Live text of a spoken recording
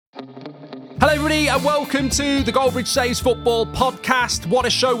Hello everybody and welcome to the Goldbridge Saves Football podcast. What a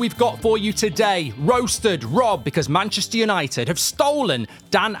show we've got for you today. Roasted, robbed because Manchester United have stolen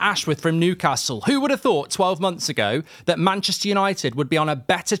Dan Ashworth from Newcastle. Who would have thought 12 months ago that Manchester United would be on a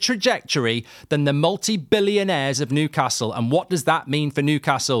better trajectory than the multi-billionaires of Newcastle? And what does that mean for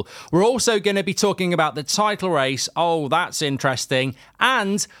Newcastle? We're also going to be talking about the title race. Oh, that's interesting.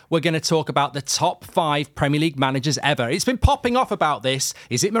 And we're going to talk about the top 5 Premier League managers ever. It's been popping off about this.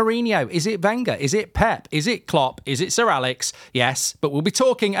 Is it Mourinho? Is it Wenger? Is it Pep? Is it Klopp? Is it Sir Alex? Yes, but we'll be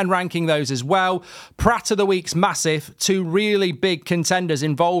talking and ranking those as well. Prat of the Week's massive. 2 really big contenders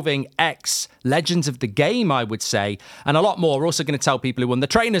involving ex-legends of the game, I would say, and a lot more. We're also going to tell people who won the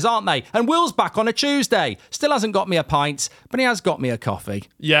trainers, aren't they? And Will's back on a Tuesday. Still hasn't got me a pint, but he has got me a coffee.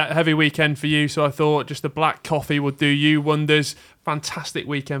 Yeah, heavy weekend for you, so I thought just a black coffee would do you wonders. Fantastic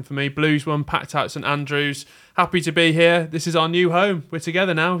weekend for me. Blues won, packed out St Andrews. Happy to be here. This is our new home. We're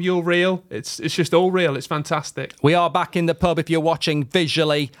together now. You're real. It's just all real. It's fantastic. We are back in the pub if you're watching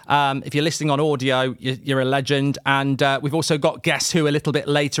visually. If you're listening on audio, you're a legend. And we've also got Guess Who a little bit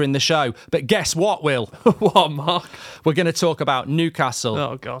later in the show. But guess what, Will? What, Mark? We're going to talk about Newcastle.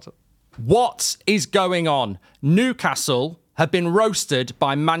 Oh, God. What is going on? Newcastle have been roasted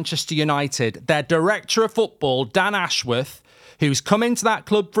by Manchester United. Their director of football, Dan Ashworth, who's come into that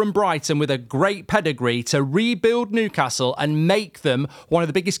club from Brighton with a great pedigree to rebuild Newcastle and make them one of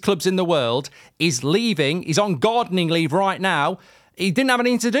the biggest clubs in the world, is leaving. He's on gardening leave right now. He didn't have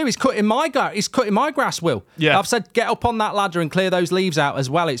anything to do. He's cutting my grass, Will. Yeah. I've said get up on that ladder and clear those leaves out as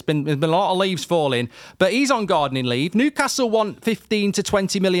well. There's been a lot of leaves falling. But he's on gardening leave. Newcastle want 15 to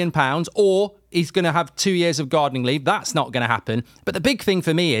 20 million pounds, or he's going to have 2 years of gardening leave. That's not going to happen. But the big thing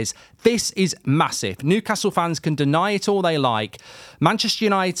for me is this is massive. Newcastle fans can deny it all they like. Manchester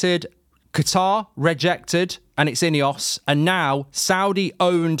United, Qatar rejected, and it's Ineos. And now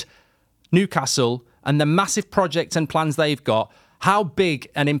Saudi-owned Newcastle and the massive project and plans they've got. How big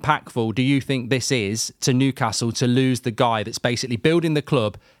and impactful do you think this is to Newcastle to lose the guy that's basically building the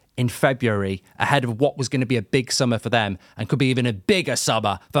club in February ahead of what was going to be a big summer for them and could be even a bigger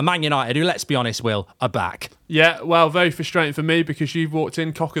summer for Man United, who, let's be honest, Will, are back? Yeah, well, very frustrating for me because you've walked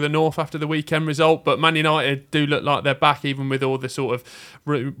in cock of the north after the weekend result, but Man United do look like they're back, even with all the sort of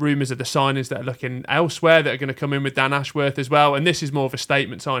rumours of the signings that are looking elsewhere that are going to come in with Dan Ashworth as well. And this is more of a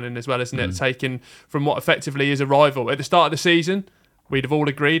statement signing as well, isn't it? Taken from what effectively is a rival. At the start of the season, we'd have all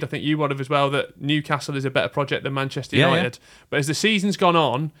agreed, I think you would have as well, that Newcastle is a better project than Manchester United. Yeah. But as the season's gone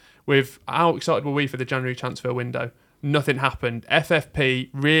on, with how excited were we for the January transfer window? Nothing happened. FFP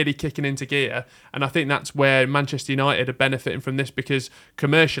really kicking into gear, and I think that's where Manchester United are benefiting from this because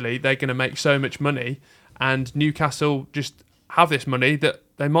commercially they're going to make so much money, and Newcastle just have this money that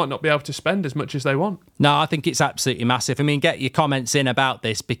they might not be able to spend as much as they want. No, I think it's absolutely massive. I mean, get your comments in about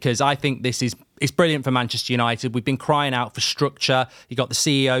this because I think this is it's brilliant for Manchester United. We've been crying out for structure. You got the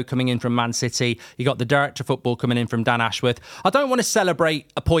CEO coming in from Man City. You got the director of football coming in from Dan Ashworth. I don't want to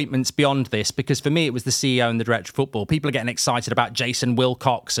celebrate appointments beyond this because for me it was the CEO and the director of football. People are getting excited about Jason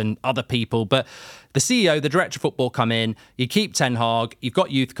Wilcox and other people, but the CEO, the director of football come in, you keep Ten Hag, you've got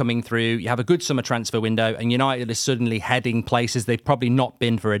youth coming through, you have a good summer transfer window, and United is suddenly heading places they've probably not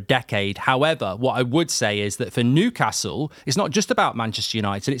been for a decade. However, what I would say is that for Newcastle, it's not just about Manchester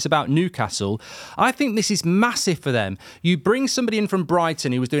United, it's about Newcastle. I think this is massive for them. You bring somebody in from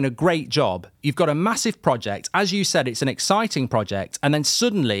Brighton who was doing a great job, you've got a massive project, as you said, it's an exciting project, and then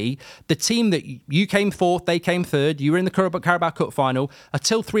suddenly the team that you came fourth, they came third, you were in the Carabao Cup final,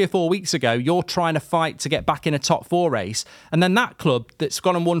 until 3 or 4 weeks ago, you're trying to fight to get back in a top 4 race, and then that club that's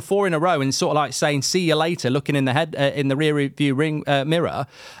gone and won 4 in a row and sort of like saying see you later, looking in the head in the rear view mirror,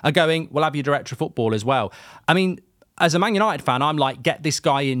 are going, we'll have your director of football as well. I mean, as a Man United fan, I'm like, get this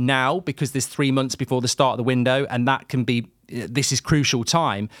guy in now because there's 3 months before the start of the window, and that can be, this is crucial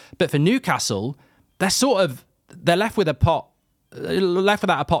time. But for Newcastle, they're left with a pot, left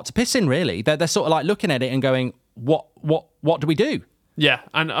without a pot to piss in. Really, they're sort of like looking at it and going, what do we do? Yeah,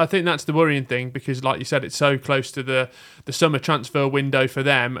 and I think that's the worrying thing because, like you said, it's so close to the summer transfer window for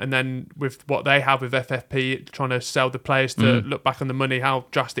them, and then with what they have with FFP trying to sell the players to look back on the money, how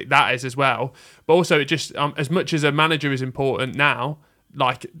drastic that is as well. But also, it just as much as a manager is important now,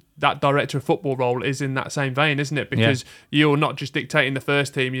 like that director of football role is in that same vein, isn't it? Because you're not just dictating the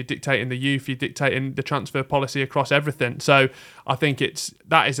first team, you're dictating the youth, you're dictating the transfer policy across everything. So I think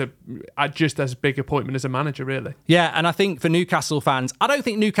that is just as big appointment as a manager, really. Yeah, and I think for Newcastle fans, I don't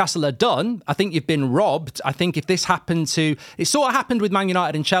think Newcastle are done. I think you've been robbed. I think if this happened it sort of happened with Man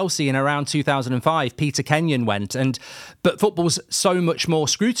United and Chelsea in around 2005. Peter Kenyon went, but football's so much more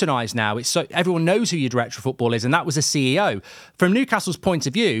scrutinised now. It's so everyone knows who your director of football is, and that was a CEO. From Newcastle's point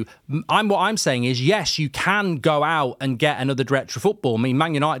of view, what I'm saying is, yes, you can go out and get another director of football. I mean,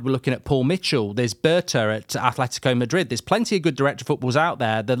 Man United were looking at Paul Mitchell. There's Berta at Atletico Madrid. There's plenty of good director of footballs out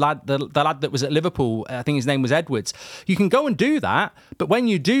there. The lad that was at Liverpool, I think his name was Edwards. You can go and do that, but when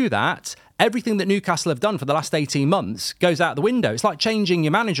you do that, everything that Newcastle have done for the last 18 months goes out the window. It's like changing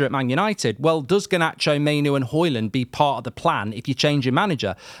your manager at Man United. Well, does Garnacho, Mainu and Højlund be part of the plan if you change your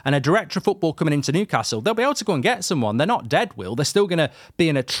manager? And a director of football coming into Newcastle, they'll be able to go and get someone. They're not dead, Will. They're still going to be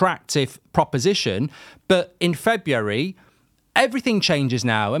an attractive proposition. But in February, everything changes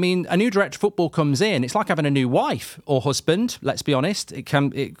now. I mean, a new director of football comes in. It's like having a new wife or husband, let's be honest. It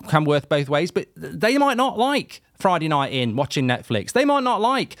can work both ways. But they might not like Friday night in watching Netflix. They might not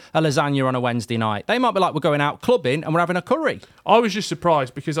like a lasagna on a Wednesday night. They might be like, we're going out clubbing and we're having a curry. I was just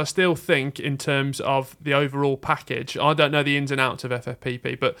surprised because I still think in terms of the overall package, I don't know the ins and outs of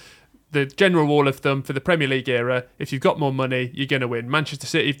FFPP, but the general rule of thumb for the Premier League era, if you've got more money, you're going to win. Manchester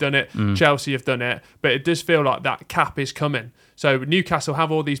City have done it, Chelsea have done it, but it does feel like that cap is coming. So Newcastle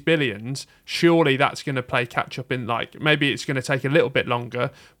have all these billions. Surely that's going to play catch up in, like, maybe it's going to take a little bit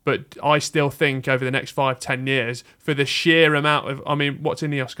longer, but I still think over the next 5-10 years, for the sheer amount of, I mean, what's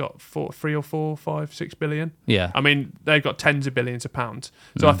Ineos got? 3 or 4, 5, 6 billion? Yeah. I mean, they've got tens of billions of pounds.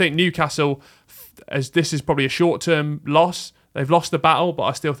 So I think Newcastle, as this is probably a short-term loss, they've lost the battle, but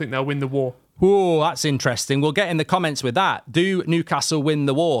I still think they'll win the war. Oh, that's interesting. We'll get in the comments with that. Do Newcastle win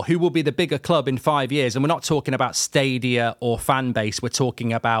the war? Who will be the bigger club in 5 years? And we're not talking about stadia or fan base. We're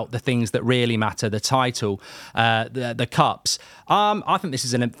talking about the things that really matter, the title, the cups. I think this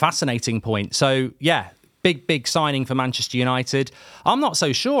is a fascinating point. So, yeah, big signing for Manchester United. I'm not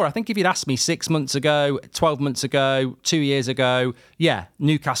so sure. I think if you'd asked me 6 months ago, 12 months ago, 2 years ago, yeah,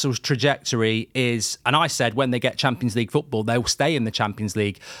 Newcastle's trajectory is, and I said when they get Champions League football, they'll stay in the Champions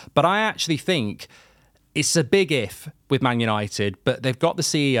League. But I actually think it's a big if with Man United, but they've got the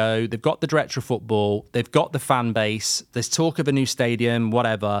CEO, they've got the director of football, they've got the fan base, there's talk of a new stadium,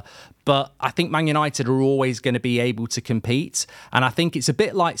 whatever. But I think Man United are always going to be able to compete. And I think it's a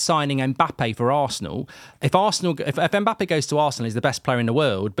bit like signing Mbappe for Arsenal. If Mbappe goes to Arsenal, he's the best player in the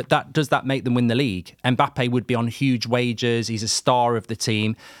world, but does that make them win the league? Mbappe would be on huge wages, he's a star of the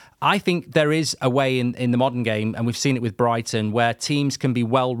team. I think there is a way in the modern game, and we've seen it with Brighton, where teams can be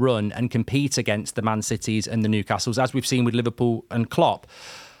well run and compete against the Man Cities and the Newcastles, as we've seen with Liverpool and Klopp.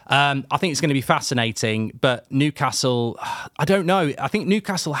 I think it's going to be fascinating, but Newcastle, I don't know. I think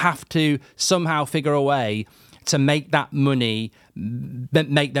Newcastle have to somehow figure a way to make that money,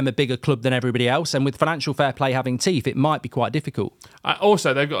 make them a bigger club than everybody else. And with financial fair play having teeth, it might be quite difficult.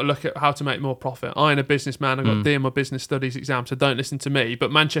 Also, they've got to look at how to make more profit. I am a businessman. I've got D in my business studies exam, so don't listen to me.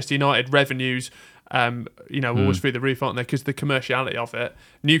 But Manchester United revenues, always through the roof, aren't they? Because the commerciality of it.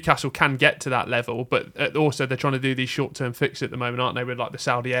 Newcastle can get to that level, but also they're trying to do these short-term fixes at the moment, aren't they? With like the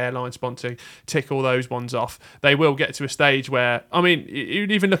Saudi airline sponsoring, tick all those ones off. They will get to a stage where, I mean, you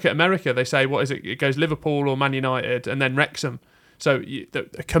even look at America. They say, what is it? It goes Liverpool or Man United, and then Wrexham. So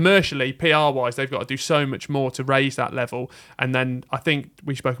commercially, PR-wise, they've got to do so much more to raise that level. And then I think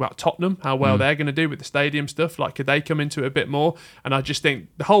we spoke about Tottenham, how well they're going to do with the stadium stuff. Like, could they come into it a bit more? And I just think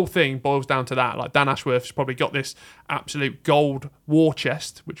the whole thing boils down to that. Like, Dan Ashworth's probably got this absolute gold war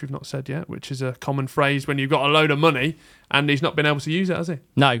chest, which we've not said yet, which is a common phrase when you've got a load of money, and he's not been able to use it, has he?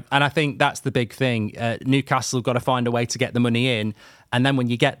 No, and I think that's the big thing. Newcastle have got to find a way to get the money in. And then when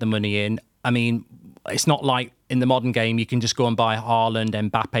you get the money in, I mean, it's not like in the modern game you can just go and buy Haaland,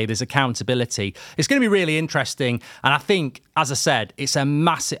 Mbappe. There's accountability. It's going to be really interesting. And I think, as I said, it's a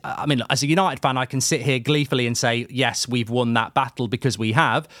massive... I mean, as a United fan, I can sit here gleefully and say, yes, we've won that battle because we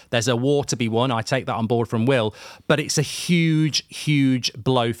have. There's a war to be won. I take that on board from Will. But it's a huge, huge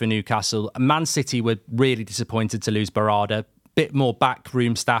blow for Newcastle. Man City were really disappointed to lose Barada. Bit more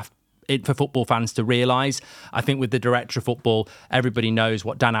backroom staff for football fans to realise. I think with the director of football, everybody knows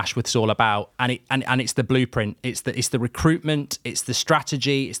what Dan Ashworth's all about, and it's the blueprint. It's the recruitment, it's the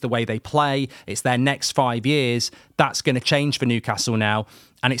strategy, it's the way they play, it's their next 5 years. That's going to change for Newcastle now,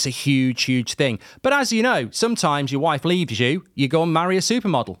 and it's a huge, huge thing. But as you know, sometimes your wife leaves you, you go and marry a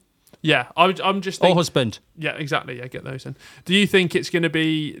supermodel. Yeah, I'm just thinking... Or husband. Yeah, exactly. Yeah, get those in. Do you think it's going to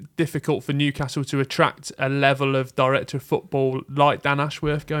be difficult for Newcastle to attract a level of director of football like Dan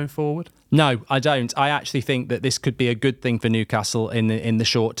Ashworth going forward? No, I don't. I actually think that this could be a good thing for Newcastle in the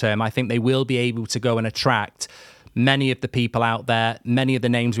short term. I think they will be able to go and attract many of the people out there, many of the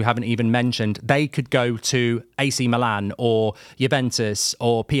names we haven't even mentioned. They could go to AC Milan or Juventus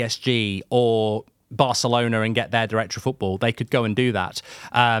or PSG or Barcelona and get their director of football. They could go and do that.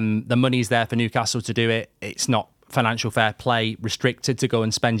 The money's there for Newcastle to do it. It's not financial fair play restricted to go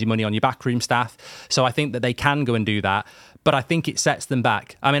and spend your money on your backroom staff. So I think that they can go and do that. but I think it sets them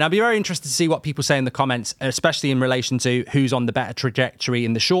back. I mean, I'd be very interested to see what people say in the comments, especially in relation to who's on the better trajectory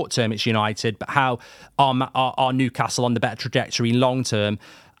in the short term. It's United, but how are Newcastle on the better trajectory long term?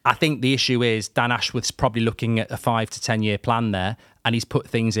 I think the issue is Dan Ashworth's probably looking at a 5 to 10 year plan there, and he's put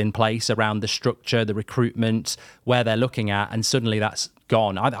things in place around the structure, the recruitment, where they're looking at, and suddenly that's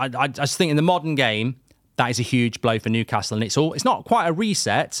gone. I just think in the modern game, that is a huge blow for Newcastle, and it's not quite a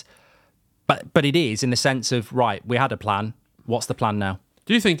reset, but it is in the sense of, right, we had a plan. What's the plan now?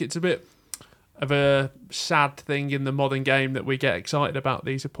 Do you think it's a bit of a sad thing in the modern game that we get excited about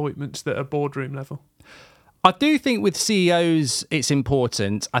these appointments that are boardroom level? I do think with CEOs, it's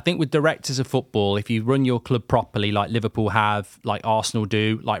important. I think with directors of football, if you run your club properly, like Liverpool have, like Arsenal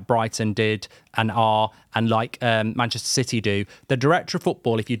do, like Brighton did and are, and like Manchester City do, the director of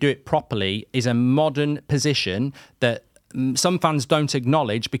football, if you do it properly, is a modern position that some fans don't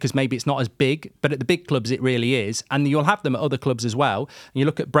acknowledge because maybe it's not as big, but at the big clubs it really is, and you'll have them at other clubs as well. And you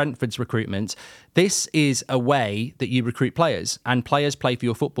look at Brentford's recruitment, this is a way that you recruit players, and players play for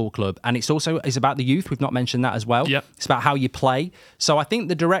your football club, and it's about the youth. We've not mentioned that as well. Yep. It's about how you play. So I think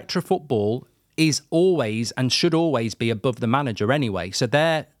the director of football is always and should always be above the manager anyway. So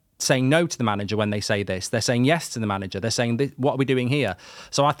they're saying no to the manager when they say this. They're saying yes to the manager. They're saying, what are we doing here?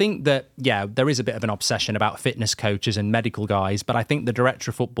 So I think that, yeah, there is a bit of an obsession about fitness coaches and medical guys, but I think the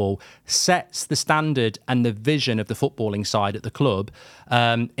director of football sets the standard and the vision of the footballing side at the club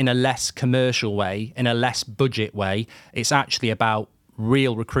in a less commercial way, in a less budget way. It's actually about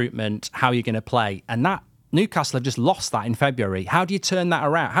real recruitment, how you're going to play. And that Newcastle have just lost that in February. How do you turn that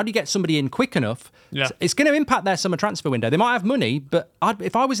around? How do you get somebody in quick enough? Yeah. It's going to impact their summer transfer window. They might have money, but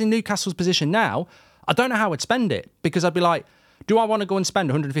if I was in Newcastle's position now, I don't know how I'd spend it, because I'd be like, do I want to go and spend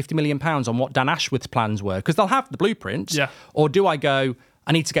 £150 million on what Dan Ashworth's plans were? Because they'll have the blueprints. Yeah. Or do I go,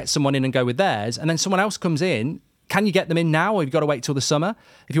 I need to get someone in and go with theirs, and then someone else comes in? Can you get them in now, or have you got to wait till the summer?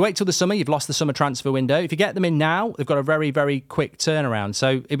 If you wait till the summer, you've lost the summer transfer window. If you get them in now, they've got a very, very quick turnaround.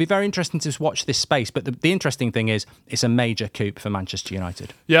 So it'd be very interesting to watch this space. But the interesting thing is, it's a major coup for Manchester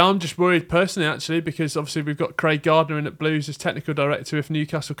United. Yeah, I'm just worried personally, actually, because obviously we've got Craig Gardner in at Blues as technical director. If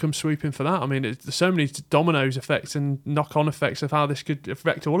Newcastle comes sweeping for that, I mean, there's so many dominoes effects and knock-on effects of how this could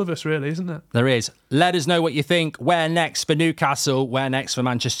affect all of us, really, isn't there? There is. Let us know what you think. Where next for Newcastle? Where next for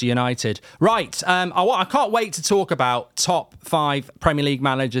Manchester United? Right, I can't wait to talk about top 5 Premier League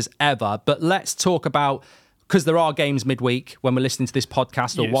managers ever, but let's talk about, because there are games midweek when we're listening to this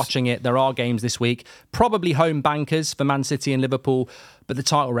podcast or watching it. There are games this week, probably home bankers for Man City and Liverpool, but the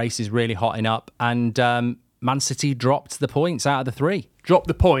title race is really hotting up, and Man City dropped the points out of the 3. Dropped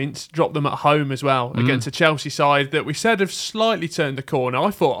the points, dropped them at home as well against a Chelsea side that we said have slightly turned the corner. I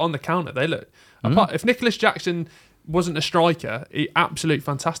thought on the counter they looked, if Nicholas Jackson wasn't a striker, absolute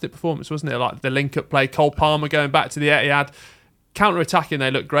fantastic performance, wasn't it? Like the link-up play, Cole Palmer going back to the Etihad, counter-attacking, they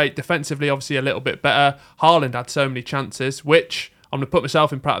looked great. Defensively, obviously a little bit better. Haaland had so many chances, which I'm going to put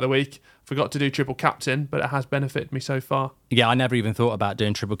myself in Pratt of the Week. Forgot to do triple captain, but it has benefited me so far. Yeah, I never even thought about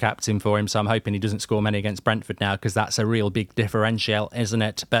doing triple captain for him, so I'm hoping he doesn't score many against Brentford now, because that's a real big differential, isn't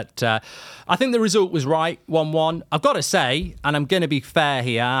it? But I think the result was right, 1-1. I've got to say, and I'm going to be fair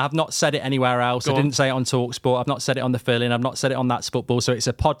here, I've not said it anywhere else. I didn't say it on TalkSport. I've not said it on The Fill-In. I've not said it on That's Football, so it's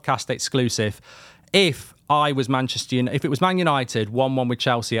a podcast exclusive. If I was Manchester United, if it was Man United 1-1 with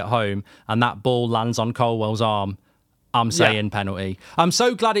Chelsea at home and that ball lands on Colwell's arm, I'm saying penalty. I'm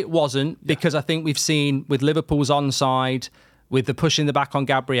so glad it wasn't, because I think we've seen with Liverpool's onside, with the push in the back on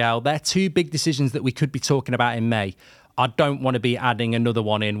Gabriel, they're 2 big decisions that we could be talking about in May. I don't want to be adding another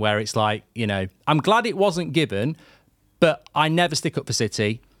one in where it's like, I'm glad it wasn't given, but I never stick up for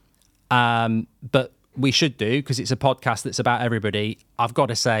City. But we should do, because it's a podcast that's about everybody. I've got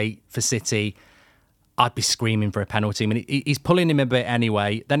to say, for City, I'd be screaming for a penalty. I mean, he's pulling him a bit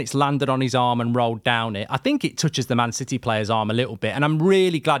anyway. Then it's landed on his arm and rolled down it. I think it touches the Man City player's arm a little bit. And I'm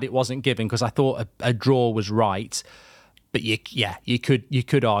really glad it wasn't given, because I thought a draw was right. But you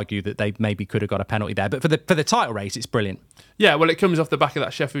could argue that they maybe could have got a penalty there. But for the title race, it's brilliant. Yeah, well, it comes off the back of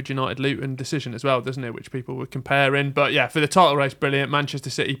that Sheffield United-Luton decision as well, doesn't it? Which people were comparing. But yeah, for the title race, brilliant. Manchester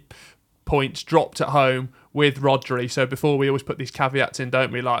City points dropped at home with Rodri. So before, we always put these caveats in,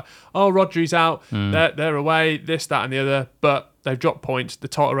 don't we? Like, oh, Rodri's out, they're away, this, that and the other. But they've dropped points. The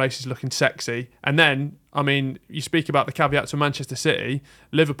title race is looking sexy. And then, I mean, you speak about the caveats for Manchester City.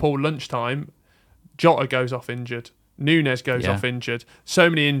 Liverpool lunchtime, Jota goes off injured. Nunez goes off injured. So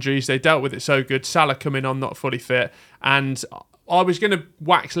many injuries. They dealt with it so good. Salah coming on not fully fit. And I was going to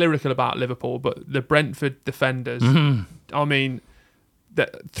wax lyrical about Liverpool, but the Brentford defenders, I mean,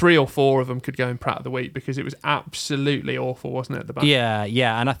 that 3 or 4 of them could go in Pratt of the Week because it was absolutely awful, wasn't it, at the back?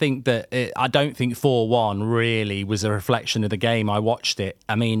 Yeah, and I think that I don't think 4-1 really was a reflection of the game. I watched it.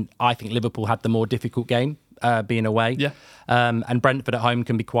 I mean, I think Liverpool had the more difficult game, being away. Yeah. And Brentford at home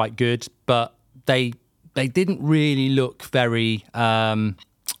can be quite good, but they didn't really look very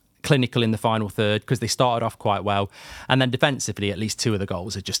clinical in the final third because they started off quite well, and then defensively, at least 2 of the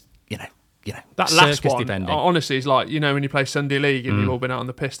goals are just that last one, defending. honestly, is like, when you play Sunday League and you've all been out on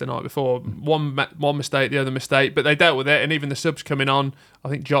the piss the night before, one mistake, the other mistake, but they dealt with it, and even the subs coming on, I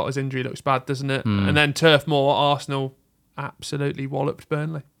think Jota's injury looks bad, doesn't it? And then Turf Moor, Arsenal absolutely walloped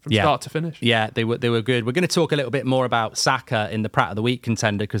Burnley from start to finish. Yeah, they were good. We're going to talk a little bit more about Saka in the Pratt of the Week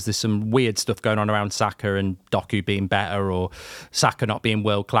contender because there's some weird stuff going on around Saka and Doku being better or Saka not being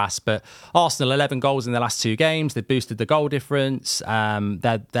world class. But Arsenal 11 goals in the last 2 games. They've boosted the goal difference. They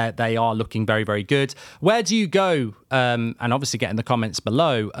are looking very, very good. Where do you go? And obviously get in the comments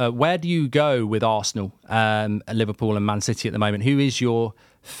below. Where do you go with Arsenal, Liverpool and Man City at the moment? Who is your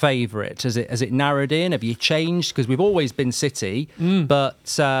favourite? Has it narrowed in? Have you changed? Because we've always been City, but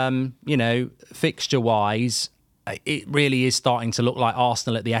fixture wise, it really is starting to look like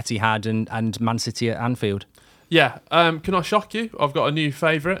Arsenal at the Etihad and Man City at Anfield. Yeah. Can I shock you? I've got a new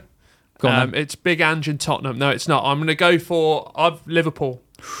favourite. It's Big Ange and Tottenham. No, it's not. I'm going to go for Liverpool.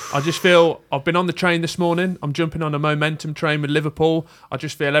 I just feel I've been on the train this morning. I'm jumping on a momentum train with Liverpool. I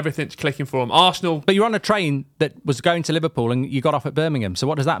just feel everything's clicking for them. Arsenal. But you're on a train that was going to Liverpool and you got off at Birmingham. So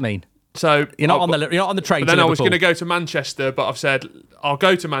what does that mean? So you're not on the train. But then to I was Liverpool. going to go to Manchester, but I've said I'll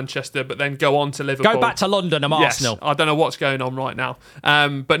go to Manchester, but then go on to Liverpool. Go back to London and Arsenal. I don't know what's going on right now.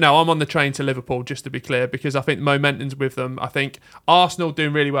 But no, I'm on the train to Liverpool, just to be clear, because I think the momentum's with them. I think Arsenal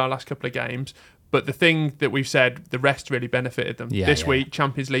doing really well last couple of games. But the thing that we've said, the rest really benefited them. This week,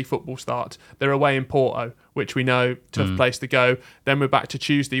 Champions League football starts. They're away in Porto, which we know, tough place to go. Then we're back to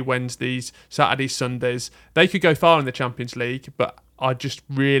Tuesday, Wednesdays, Saturdays, Sundays. They could go far in the Champions League, but I'm just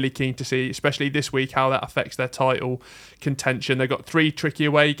really keen to see, especially this week, how that affects their title contention. They've got 3 tricky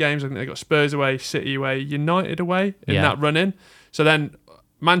away games. I think they've got Spurs away, City away, United away in that run-in. So then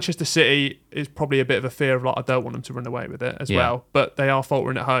Manchester City is probably a bit of a fear of, I don't want them to run away with it as well. But they are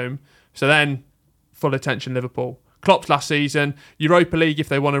faltering at home. So then full attention Liverpool. Klopp's last season, Europa League, if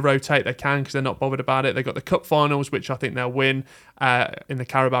they want to rotate, they can because they're not bothered about it. They've got the Cup finals, which I think they'll win. In the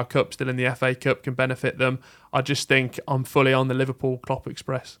Carabao Cup, still in the FA Cup, can benefit them. I just think I'm fully on the Liverpool Klopp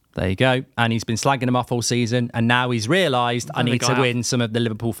Express. There you go. And he's been slagging them off all season, and now he's realised I need to win some of the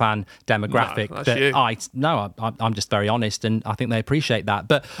Liverpool fan demographic. I'm just very honest, and I think they appreciate that.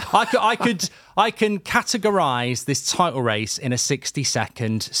 But I can categorise this title race in a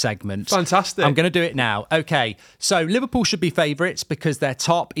 60-second segment. Fantastic. I'm going to do it now. Okay, so Liverpool should be favourites because they're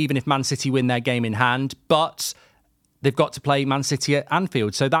top, even if Man City win their game in hand. But they've got to play Man City at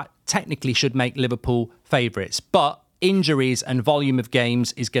Anfield, so that technically should make Liverpool favourites. But injuries and volume of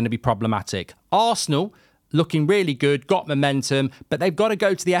games is going to be problematic. Arsenal looking really good, got momentum, but they've got to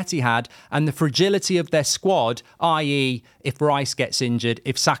go to the Etihad, and the fragility of their squad, i.e. if Rice gets injured,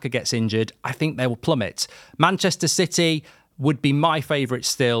 if Saka gets injured, I think they will plummet. Manchester City would be my favourite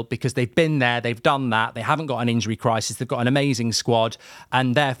still because they've been there, they've done that, they haven't got an injury crisis, they've got an amazing squad,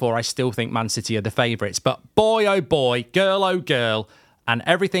 and therefore I still think Man City are the favourites. But boy, oh boy, girl, oh girl, and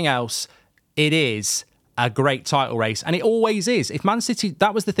everything else, it is a great title race, and it always is. If Man City,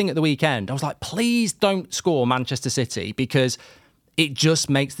 that was the thing at the weekend, I was like, please don't score Manchester City because it just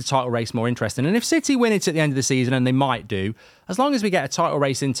makes the title race more interesting. And if City win it at the end of the season, and they might do, as long as we get a title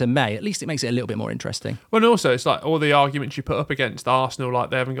race into May, at least it makes it a little bit more interesting. Well, and also, it's like all the arguments you put up against Arsenal, like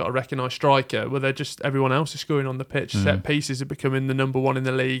they haven't got a recognised striker, well, they're just, everyone else is scoring on the pitch. Set pieces are becoming the number one in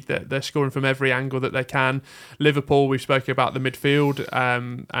the league. They're scoring from every angle that they can. Liverpool, we've spoken about the midfield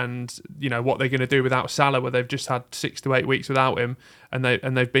and what they're going to do without Salah, where they've just had 6 to 8 weeks without him, and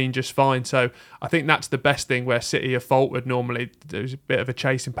they've been just fine. So I think that's the best thing where City have faltered normally. There's a bit of a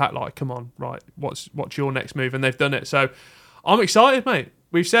chasing pack, like, come on, right, what's your next move? And they've done it. So I'm excited, mate.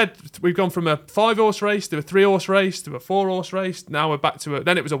 We've said we've gone from a 5-horse race to a 3-horse race to a 4-horse race. Now we're back to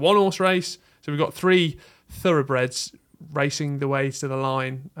then it was a 1-horse race. So we've got 3 thoroughbreds racing the way to the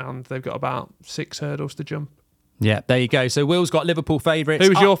line, and they've got about 6 hurdles to jump. Yeah, there you go. So Will's got Liverpool favourites.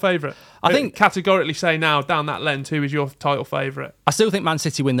 Who was your favourite? I think categorically say now down that lens, who is your title favourite? I still think Man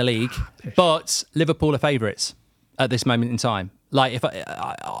City win the league, but Liverpool are favourites at this moment in time. Like, if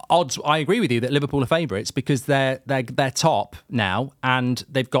odds, I agree with you that Liverpool are favourites because they're top now, and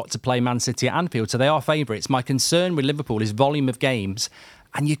they've got to play Man City at Anfield, so they are favourites. My concern with Liverpool is volume of games,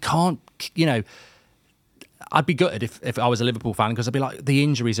 and you can't, I'd be gutted if I was a Liverpool fan, because I'd be like, the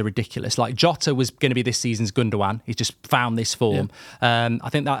injuries are ridiculous. Like, Jota was going to be this season's Gundogan. He's just found this form. Yeah. I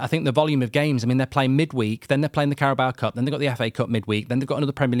think the volume of games, I mean, they're playing midweek, then they're playing the Carabao Cup, then they've got the FA Cup midweek, then they've got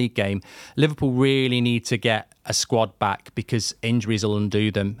another Premier League game. Liverpool really need to get a squad back because injuries will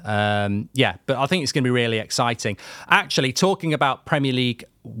undo them. But I think it's going to be really exciting. Actually, talking about Premier League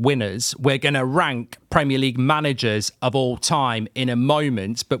winners, we're going to rank Premier League managers of all time in a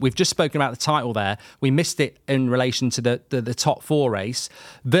moment, but we've just spoken about the title there. We missed it in relation to the top four race.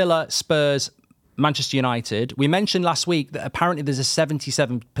 Villa, Spurs, Manchester United. We mentioned last week that apparently there's a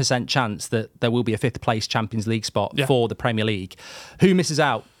 77% chance that there will be a fifth place Champions League spot for the Premier League. Who misses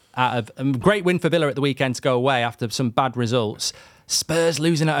out of a great win for Villa at the weekend to go away after some bad results? Spurs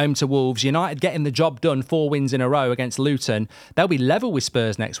losing at home to Wolves. United getting the job done, 4 wins in a row against Luton. They'll be level with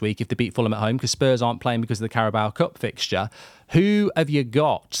Spurs next week if they beat Fulham at home, because Spurs aren't playing because of the Carabao Cup fixture. Who have you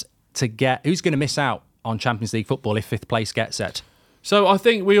got to get? Who's going to miss out on Champions League football if fifth place gets it? So I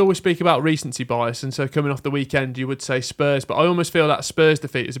think we always speak about recency bias, and so coming off the weekend you would say Spurs, but I almost feel that Spurs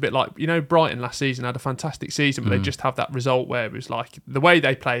defeat is a bit like, Brighton last season had a fantastic season, but they just have that result where it was like, the way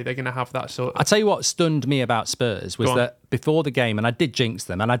they play, they're going to have that sort of... I'll tell you what stunned me about Spurs was that before the game, and I did jinx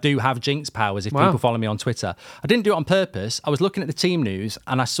them, and I do have jinx powers if people follow me on Twitter. I didn't do it on purpose. I was looking at the team news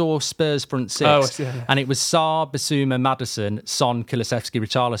and I saw Spurs front six, and it was Sarr, Basuma, Maddison, Son, Kulusevski,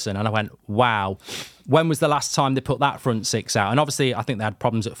 Richarlison, and I went, wow. When was the last time they put that front six out? And obviously, I think they had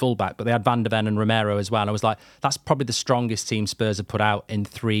problems at fullback, but they had Van der Ven and Romero as well. And I was like, that's probably the strongest team Spurs have put out in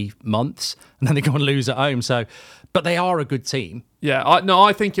 3 months. And then they go and lose at home. So, but they are a good team. Yeah,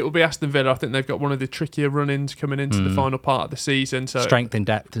 I think it will be Aston Villa. I think they've got one of the trickier run-ins coming into the final part of the season. So strength in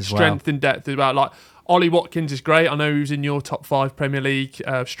depth as well. Strength in depth as well. Like, Ollie Watkins is great. I know he was in your top 5 Premier League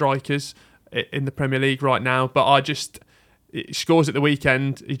strikers in the Premier League right now, but he scores at the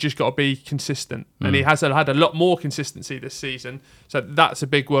weekend. He's just got to be consistent, and he has had a lot more consistency this season. So that's a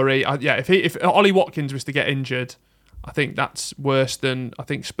big worry. If Ollie Watkins was to get injured, I think that's worse than... I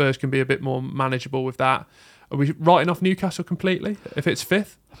think Spurs can be a bit more manageable with that. Are we writing off Newcastle completely if it's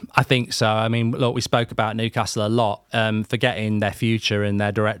fifth? I think so. I mean, look, we spoke about Newcastle a lot, forgetting their future and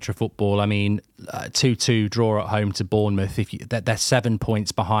their director of football. I mean, 2-2 draw at home to Bournemouth. They're 7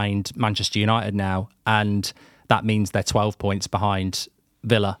 points behind Manchester United now, and that means they're 12 points behind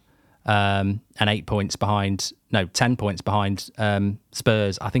Villa and 10 points behind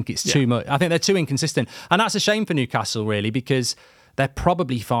Spurs. I think it's too much. I think they're too inconsistent. And that's a shame for Newcastle, really, because they're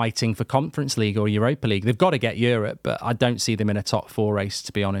probably fighting for Conference League or Europa League. They've got to get Europe, but I don't see them in a top 4 race,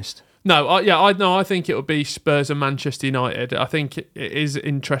 to be honest. I think it will be Spurs and Manchester United. I think it is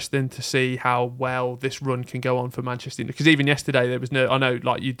interesting to see how well this run can go on for Manchester United. Because even yesterday, there was I know,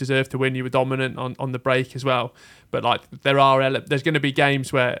 like, you deserve to win. You were dominant on the break as well. But like, there's going to be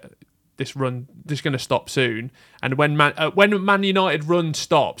games where this going to stop soon. And when Man United run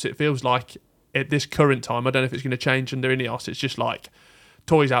stops, it feels like at this current time, I don't know if it's going to change under Ineos. It's just like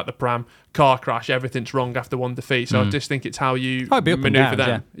toys out the pram, car crash, everything's wrong after one defeat. So I just think it's how you manoeuvre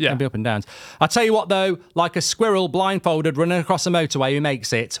them. Yeah, it'll be up and downs. I'll tell you what, though, like a squirrel blindfolded running across a motorway who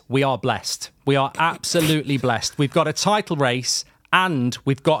makes it, we are blessed. We are absolutely blessed. We've got a title race and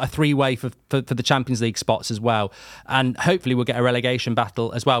we've got a 3-way for the Champions League spots as well. And hopefully we'll get a relegation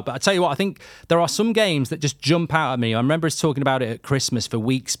battle as well. But I tell you what, I think there are some games that just jump out at me. I remember us talking about it at Christmas for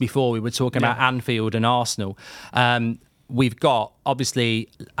weeks before. We were talking about Anfield and Arsenal. We've got, obviously,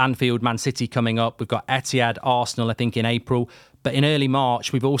 Anfield, Man City coming up. We've got Etihad, Arsenal, I think, in April. But in early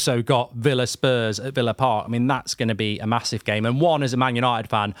March, we've also got Villa Spurs at Villa Park. I mean, that's going to be a massive game. And as a Man United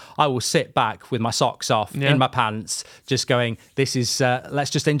fan, I will sit back with my socks off in my pants, just going, this is, let's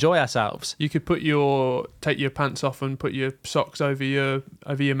just enjoy ourselves. You could take your pants off and put your socks over your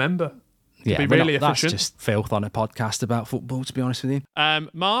member. Yeah, be really efficient. That's just filth on a podcast about football, to be honest with you.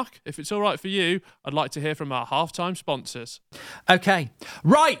 Mark, if it's all right for you, I'd like to hear from our halftime sponsors. Okay.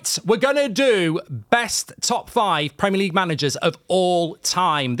 Right, we're going to do best top 5 Premier League managers of all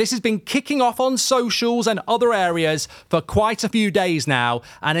time. This has been kicking off on socials and other areas for quite a few days now.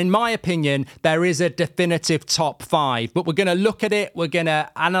 And in my opinion, there is a definitive top 5. But we're going to look at it, we're going to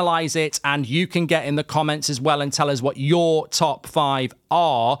analyse it, and you can get in the comments as well and tell us what your top 5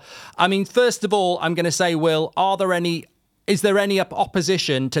 are. I mean, first of all, I'm going to say, Will, is there any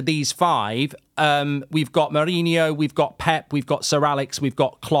opposition to these 5? We've got Mourinho, we've got Pep, we've got Sir Alex, we've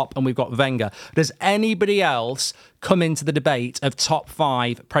got Klopp, and we've got Wenger. Does anybody else come into the debate of top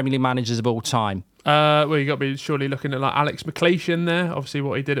 5 Premier League managers of all time? Well, you got to be surely looking at like Alex McLeish there. Obviously,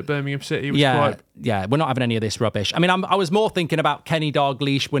 what he did at Birmingham City was quite. Yeah, we're not having any of this rubbish. I mean, I was more thinking about Kenny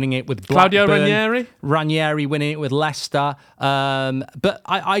Dalglish winning it with Claudio Blackburn, Ranieri. Ranieri winning it with Leicester. But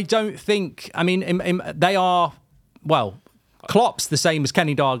I don't think. I mean, they are Klopp's the same as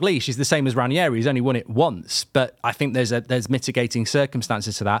Kenny Dalglish. He's the same as Ranieri. He's only won it once, but I think there's mitigating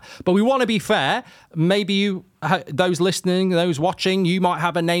circumstances to that. But we want to be fair. Maybe those listening, those watching, you might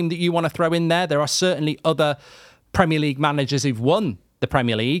have a name that you want to throw in there. There are certainly other Premier League managers who've won the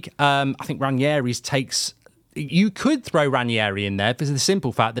Premier League. I think Ranieri's takes. You could throw Ranieri in there for the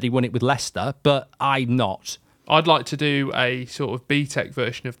simple fact that he won it with Leicester, but I'm not. I'd like to do a sort of B-Tech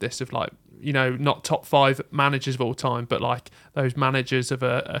version of this, of like, not top 5 managers of all time, but like those managers of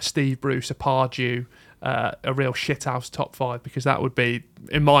a Steve Bruce, a Pardew, a real shithouse top 5, because that would be,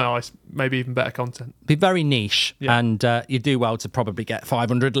 in my eyes, maybe even better content. Be very niche, and you do well to probably get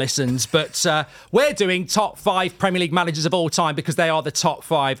 500 listens. But we're doing top 5 Premier League managers of all time because they are the top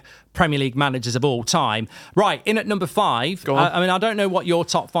 5 Premier League managers of all time. Right, in at number 5. Go on. I mean, I don't know what your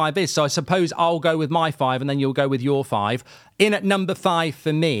top 5 is, so I suppose I'll go with my 5 and then you'll go with your 5. In at number 5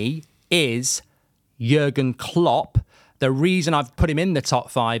 for me is Jurgen Klopp. The reason I've put him in the top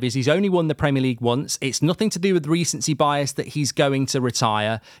 5 is he's only won the Premier League once. It's nothing to do with recency bias that he's going to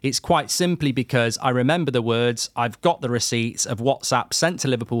retire. It's quite simply because I remember the words, I've got the receipts of WhatsApp sent to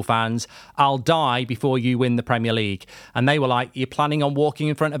Liverpool fans, I'll die before you win the Premier League. And they were like, you're planning on walking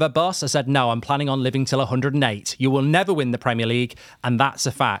in front of a bus? I said, no, I'm planning on living till 108. You will never win the Premier League, and that's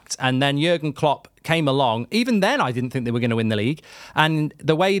a fact. And then Jurgen Klopp came along. Even then, I didn't think they were going to win the league. And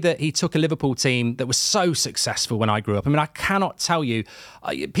the way that he took a Liverpool team that was so successful when I grew up, I mean, I cannot tell you.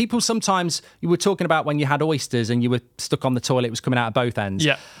 People sometimes, you were talking about when you had oysters and you were stuck on the toilet, it was coming out of both ends.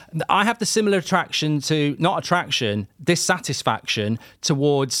 Yeah. I have the similar dissatisfaction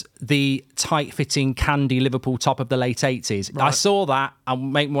towards the tight-fitting, candy Liverpool top of the late 80s. Right. I saw that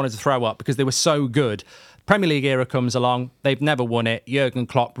and made me wanted to throw up because they were so good. Premier League era comes along, they've never won it. Jurgen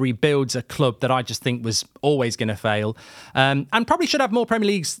Klopp rebuilds a club that I just think was always going to fail, and probably should have more Premier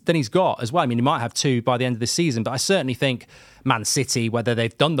Leagues than he's got as well. I mean, he might have 2 by the end of the season, but I certainly think Man City, whether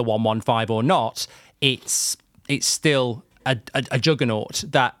they've done the 1-1-5 or not, it's still a juggernaut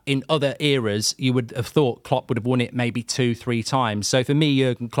that in other eras you would have thought Klopp would have won it maybe 2-3 times. So for me,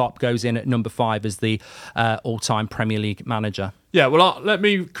 Jurgen Klopp goes in at number 5 as the all-time Premier League manager. Yeah, well, let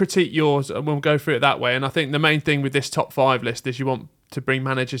me critique yours and we'll go through it that way. And I think the main thing with this top 5 list is you want to bring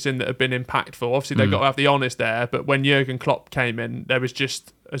managers in that have been impactful. Obviously, they've got to have the honours there, but when Jurgen Klopp came in, there was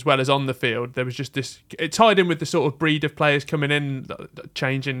just, as well as on the field, there was just this, it tied in with the sort of breed of players coming in,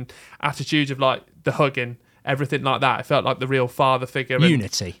 changing attitudes of like the hugging, everything like that. It felt like the real father figure.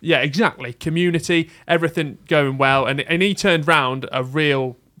 Unity. Yeah, exactly. Community, everything going well. And he turned round a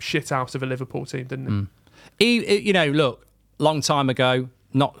real shithouse of a Liverpool team, didn't he? Look, long time ago,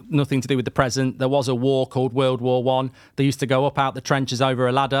 nothing to do with the present. There was a war called World War One. They used to go up out the trenches over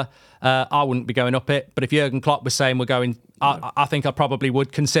a ladder. I wouldn't be going up it, but if Jurgen Klopp was saying we're going, I think I probably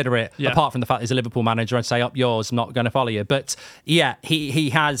would consider it. Yeah. Apart from the fact he's a Liverpool manager, I'd say up yours, I'm not going to follow you. But yeah,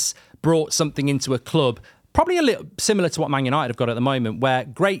 he has brought something into a club. Probably a little similar to what Man United have got at the moment, where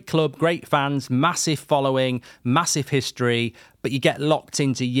great club, great fans, massive following, massive history, but you get locked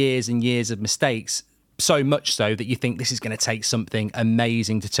into years and years of mistakes. So much so that you think this is going to take something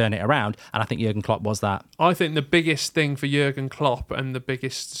amazing to turn it around. And I think Jurgen Klopp was that. I think the biggest thing for Jurgen Klopp and the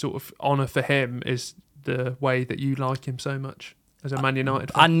biggest sort of honour for him is the way that you like him so much as a Man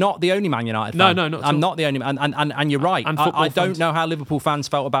United fan. I'm not the only Man United fan. No, not at I'm all. Not the only. And you're right. And I don't know how Liverpool fans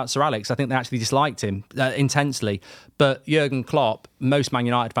felt about Sir Alex. I think they actually disliked him intensely. But Jurgen Klopp, most Man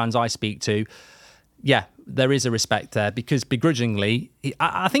United fans I speak to, yeah, there is a respect there because begrudgingly,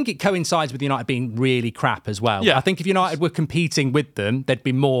 I think it coincides with United being really crap as well. Yeah. I think if United were competing with them, there'd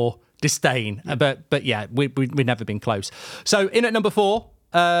be more disdain. Yeah. But yeah, we've never been close. So in at number 4,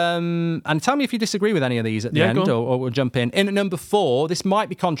 and tell me if you disagree with any of these at the end, or we'll jump in. In at number 4, this might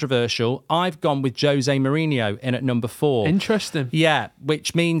be controversial. I've gone with Jose Mourinho in at number 4. Interesting. Yeah,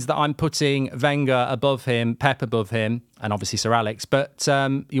 which means that I'm putting Wenger above him, Pep above him, and obviously Sir Alex. But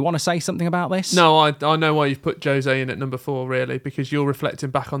you want to say something about this? No, I know why you've put Jose in at number 4, really, because you're reflecting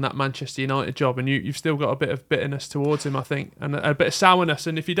back on that Manchester United job, and you've still got a bit of bitterness towards him, I think, and a bit of sourness.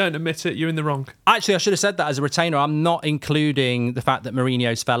 And if you don't admit it, you're in the wrong. Actually, I should have said that as a retainer. I'm not including the fact that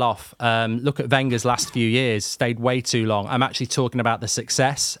Mourinho's fell off. Look at Wenger's last few years, stayed way too long. I'm actually talking about the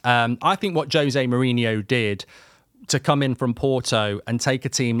success. I think what Jose Mourinho did to come in from Porto and take a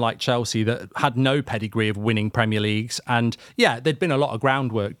team like Chelsea that had no pedigree of winning Premier Leagues. And yeah, there'd been a lot of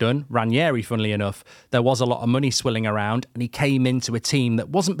groundwork done. Ranieri, funnily enough, there was a lot of money swilling around, and he came into a team that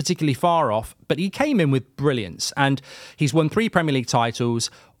wasn't particularly far off, but he came in with brilliance. And he's won 3 Premier League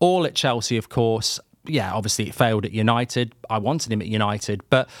titles, all at Chelsea, of course. Yeah, obviously it failed at United. I wanted him at United.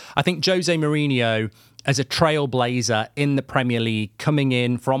 But I think Jose Mourinho, as a trailblazer in the Premier League, coming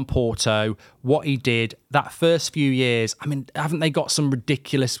in from Porto, what he did that first few years, I mean, haven't they got some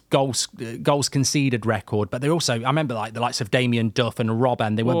ridiculous goals conceded record? But they also, I remember like the likes of Damien Duff and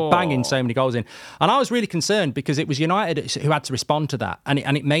Robben, they were banging so many goals in. And I was really concerned because it was United who had to respond to that. And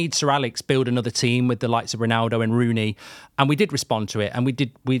it made Sir Alex build another team with the likes of Ronaldo and Rooney. And we did respond to it. And we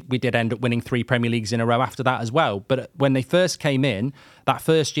did end up winning 3 Premier Leagues in a row after that as well. But when they first came in, that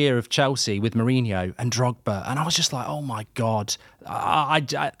first year of Chelsea with Mourinho and Drogba, and I was just like, oh my God,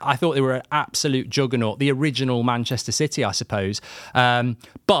 I thought they were an absolute juggernaut, the original Manchester City, I suppose.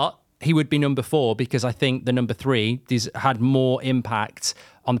 But he would be number 4 because I think the number 3 had more impact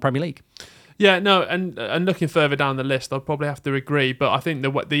on the Premier League. Yeah, no, and looking further down the list, I'd probably have to agree. But I think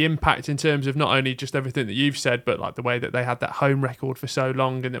the impact in terms of not only just everything that you've said, but like the way that they had that home record for so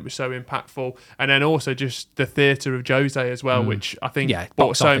long and it was so impactful, and then also just the theatre of Jose as well, which I think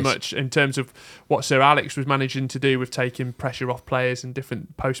brought so much in terms of what Sir Alex was managing to do with taking pressure off players and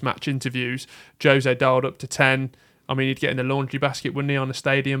different post-match interviews. Jose dialed up to 10. I mean, he'd get in the laundry basket, wouldn't he, on a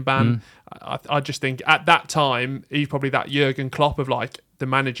stadium ban? I just think at that time, he's probably that Jurgen Klopp of like the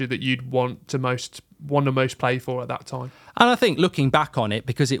manager that you'd want to most play for at that time. And I think looking back on it,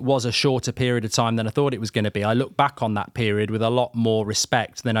 because it was a shorter period of time than I thought it was going to be, I look back on that period with a lot more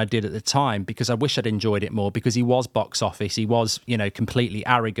respect than I did at the time, because I wish I'd enjoyed it more, because he was box office. He was, completely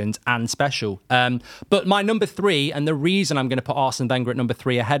arrogant and special. But my number 3, and the reason I'm going to put Arsene Wenger at number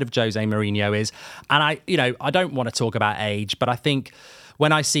 3 ahead of Jose Mourinho is, and I don't want to talk about age, but I think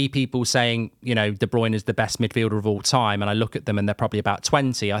when I see people saying, De Bruyne is the best midfielder of all time, and I look at them and they're probably about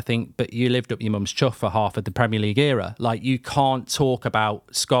 20, I think, but you lived up your mum's chuff for half of the Premier League era. Like, you can't talk about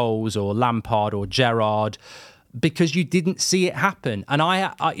Scholes or Lampard or Gerrard because you didn't see it happen. And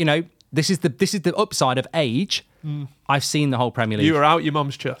this is the upside of age. I've seen the whole Premier League. You were out your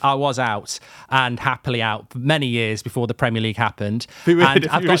mum's chuff. I was out, and happily out for many years before the Premier League happened. And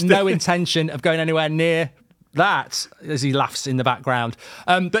I've got no intention of going anywhere near that, as he laughs in the background.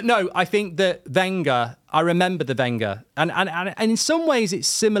 But no, I think that Wenger, I remember the Wenger. And in some ways it's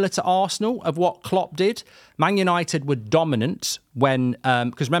similar to Arsenal of what Klopp did. Man United were dominant when,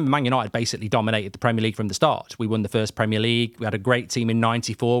 because remember, Man United basically dominated the Premier League from the start. We won the first Premier League. We had a great team in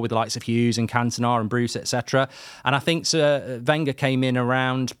 94 with the likes of Hughes and Cantona and Bruce, etc. And I think Wenger came in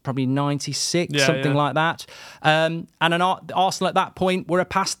around probably 96, something like that. And Arsenal at that point were a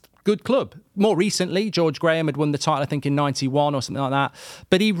past good club. More recently, George Graham had won the title, I think, in 91 or something like that.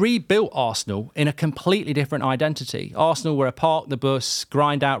 But he rebuilt Arsenal in a completely different identity. Arsenal were a park the bus,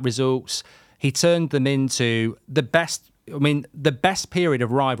 grind out results. He turned them into the best. I mean, the best period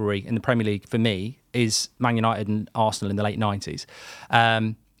of rivalry in the Premier League for me is Man United and Arsenal in the late 90s.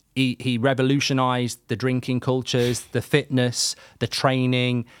 He revolutionised the drinking cultures, the fitness, the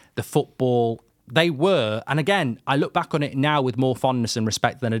training, the football. They were, and again, I look back on it now with more fondness and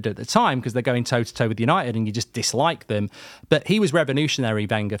respect than I did at the time, because they're going toe-to-toe with United and you just dislike them. But he was revolutionary,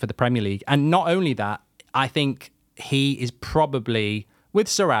 Wenger, for the Premier League. And not only that, I think he is probably, with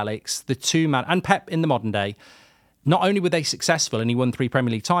Sir Alex, the two-man, and Pep in the modern day, not only were they successful and he won 3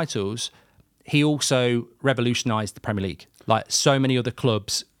 Premier League titles, he also revolutionised the Premier League. Like so many other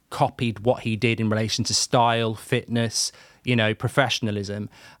clubs copied what he did in relation to style, fitness, professionalism.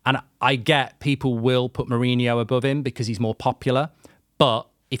 And I get people will put Mourinho above him because he's more popular. But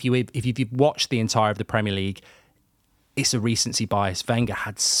if you've watched the entire of the Premier League, it's a recency bias. Wenger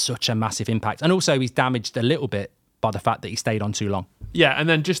had such a massive impact. And also he's damaged a little bit by the fact that he stayed on too long. Yeah, and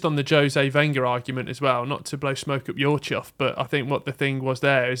then just on the Jose Wenger argument as well, not to blow smoke up your chuff, but I think what the thing was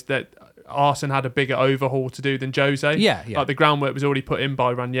there is that Arsene had a bigger overhaul to do than Jose. Yeah. Like the groundwork was already put in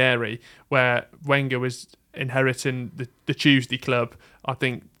by Ranieri, where Wenger was inheriting the Tuesday club. I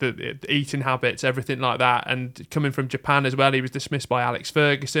think the eating habits, everything like that, and coming from Japan as well, he was dismissed by Alex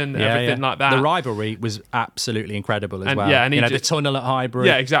Ferguson, everything like that. The rivalry was absolutely incredible as well. Yeah, and the tunnel at Highbury.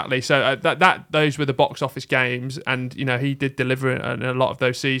 Yeah, exactly. So those were the box office games, and he did deliver in a lot of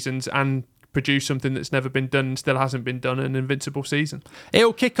those seasons and produce something that's never been done and still hasn't been done, an invincible season.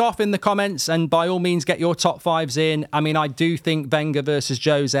 It'll kick off in the comments, and by all means get your top 5s in. I mean, I do think Wenger versus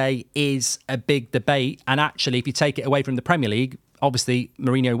Jose is a big debate, and actually if you take it away from the Premier League, obviously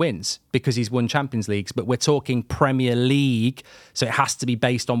Mourinho wins because he's won Champions Leagues, but we're talking Premier League, so it has to be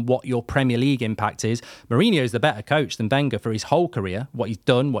based on what your Premier League impact is. Mourinho's the better coach than Wenger for his whole career, what he's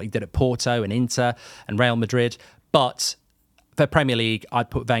done, what he did at Porto and Inter and Real Madrid. But for Premier League, I'd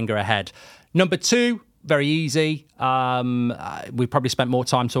put Wenger ahead. Number 2, very easy. We've probably spent more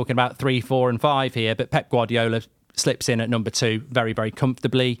time talking about 3, 4 and 5 here, but Pep Guardiola slips in at number 2 very, very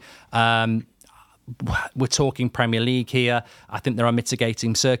comfortably. We're talking Premier League here. I think there are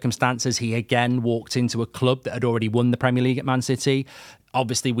mitigating circumstances. He again walked into a club that had already won the Premier League at Man City.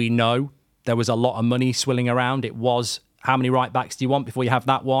 Obviously, we know there was a lot of money swilling around. It was, how many right backs do you want before you have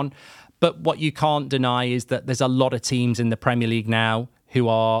that one? But what you can't deny is that there's a lot of teams in the Premier League now who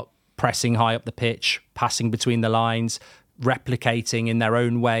are pressing high up the pitch, passing between the lines, replicating in their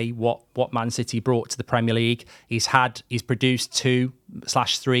own way what Man City brought to the Premier League. He's produced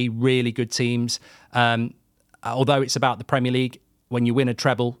 2/3 really good teams. Although it's about the Premier League, when you win a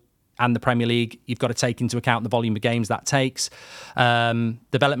treble and the Premier League, you've got to take into account the volume of games that takes.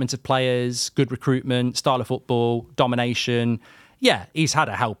 Development of players, good recruitment, style of football, domination. Yeah, he's had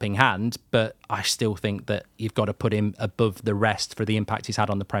a helping hand, but I still think that you've got to put him above the rest for the impact he's had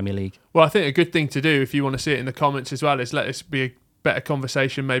on the Premier League. Well, I think a good thing to do, if you want to see it in the comments as well, is let us be a better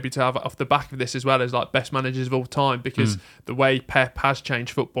conversation maybe to have off the back of this as well, as like best managers of all time, because the way Pep has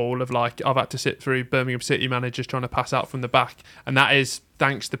changed football, of like, I've had to sit through Birmingham City managers trying to pass out from the back, and that is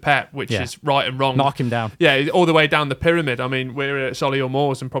thanks to Pep, which is right and wrong. Mark him down. Yeah, all the way down the pyramid. I mean, we're at Solihull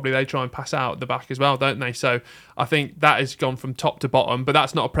Moors and probably they try and pass out at the back as well, don't they? So I think that has gone from top to bottom, but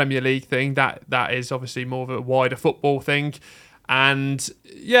that's not a Premier League thing. That is obviously more of a wider football thing. And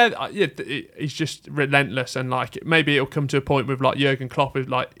he's just relentless, and like maybe it'll come to a point with like Jurgen Klopp, who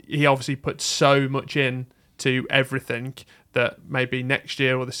like he obviously puts so much in to everything that maybe next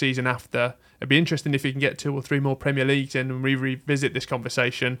year or the season after, it'd be interesting if he can get 2 or 3 more Premier Leagues in and we revisit this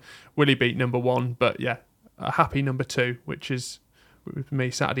conversation. Will he beat number 1? But yeah, a happy number 2, which is with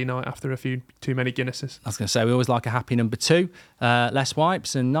me Saturday night after a few too many Guinnesses. I was going to say we always like a happy number 2, less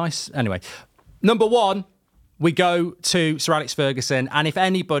wipes and nice. Anyway, number 1. We go to Sir Alex Ferguson, and if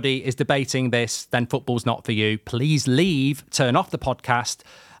anybody is debating this, then football's not for you. Please leave, turn off the podcast,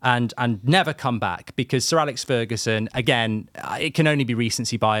 and never come back, because Sir Alex Ferguson, again, it can only be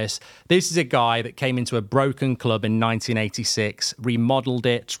recency bias. This is a guy that came into a broken club in 1986, remodelled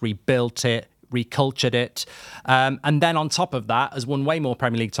it, rebuilt it, recultured it, and then on top of that, has won way more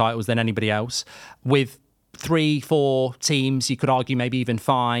Premier League titles than anybody else, with 3, 4 teams, you could argue maybe even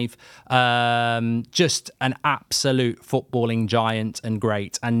 5. Just an absolute footballing giant and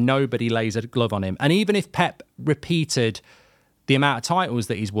great, and nobody lays a glove on him. And even if Pep repeated the amount of titles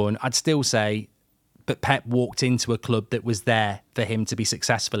that he's won, I'd still say, but Pep walked into a club that was there for him to be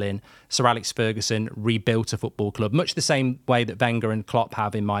successful in. Sir Alex Ferguson rebuilt a football club, much the same way that Wenger and Klopp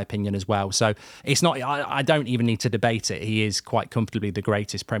have, in my opinion, as well. So it's not, I don't even need to debate it. He is quite comfortably the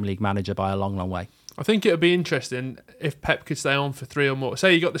greatest Premier League manager by a long, long way. I think it would be interesting if Pep could stay on for 3 or more.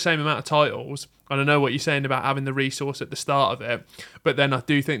 Say you got the same amount of titles, and I know what you're saying about having the resource at the start of it, but then I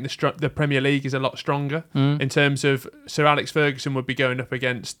do think the Premier League is a lot stronger in terms of Sir Alex Ferguson would be going up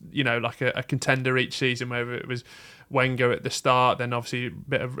against, you know, like a contender each season, whether it was Wenger at the start, then obviously a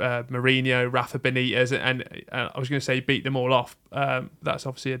bit of Mourinho, Rafa Benitez, and I was going to say beat them all off. That's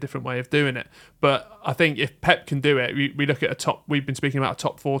obviously a different way of doing it. But I think if Pep can do it, we look at we've been speaking about a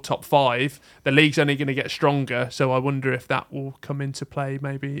top 4, top 5. The league's only going to get stronger, so I wonder if that will come into play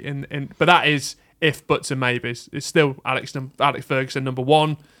maybe but that is if, buts and maybes. It's still Alex Ferguson number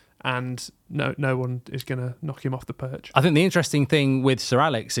 1. And no one is going to knock him off the perch. I think the interesting thing with Sir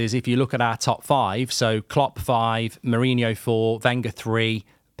Alex is if you look at our top 5, so Klopp 5, Mourinho 4, Wenger 3,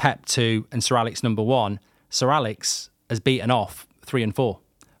 Pep 2, and Sir Alex number 1, Sir Alex has beaten off 3 and 4,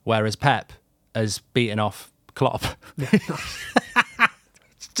 whereas Pep has beaten off Klopp.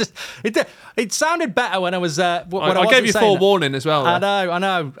 It sounded better when I was. I gave you forewarning as well. I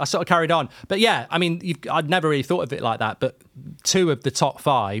know. I sort of carried on, but yeah, I mean, I'd never really thought of it like that. But 2 of the top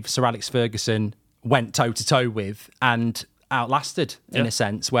 5, Sir Alex Ferguson went toe to toe with and outlasted in a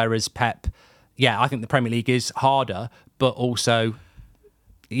sense. Whereas Pep, I think the Premier League is harder, but also,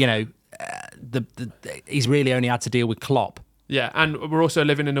 you know, he's really only had to deal with Klopp. Yeah, and we're also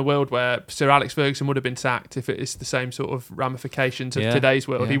living in a world where Sir Alex Ferguson would have been sacked if it is the same sort of ramifications of today's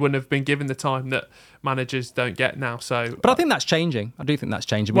world. He wouldn't have been given the time that managers don't get now. So, but I think that's changing. I do think that's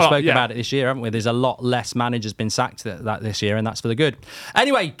changing. We've spoken about it this year, haven't we? There's a lot less managers been sacked this year, and that's for the good.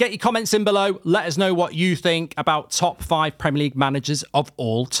 Anyway, get your comments in below. Let us know what you think about top 5 Premier League managers of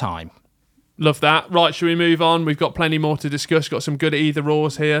all time. Love that. Right, should we move on? We've got plenty more to discuss. Got some good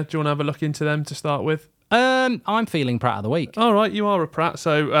either-ors here. Do you want to have a look into them to start with? I'm feeling Pratt of the week. All right, you are a Pratt.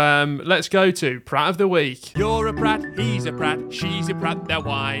 So let's go to Pratt of the week. You're a Pratt, he's a Pratt, she's a Pratt, they're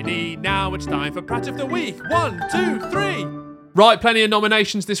whiny. Now it's time for Pratt of the week. 1, 2, 3. Right, plenty of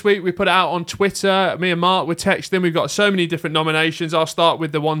nominations this week. We put it out on Twitter. Me and Mark were texting. We've got so many different nominations. I'll start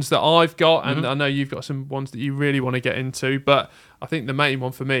with the ones that I've got, and I know you've got some ones that you really want to get into. But I think the main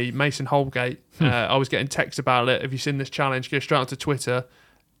one for me, Mason Holgate. I was getting texts about it. Have you seen this challenge? Go straight onto Twitter.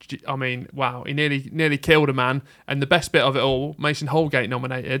 I mean, wow, he nearly killed a man. And the best bit of it all, Mason Holgate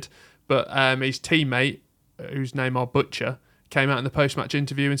nominated, but his teammate, whose name I'll butcher, came out in the post-match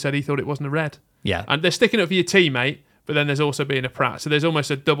interview and said he thought it wasn't a red. Yeah. And they're sticking up for your teammate, but then there's also being a Pratt. So there's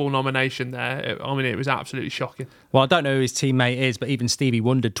almost a double nomination there. I mean, it was absolutely shocking. Well, I don't know who his teammate is, but even Stevie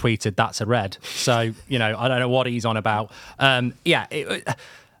Wonder tweeted, that's a red. So, I don't know what he's on about. I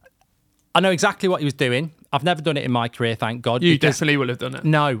know exactly what he was doing. I've never done it in my career, thank God. You definitely will have done it.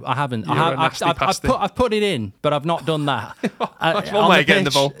 No, I haven't. I've put it in, but I've not done that. That's one way of getting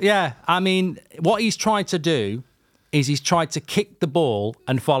the ball. Yeah, I mean, what he's tried to do is he's tried to kick the ball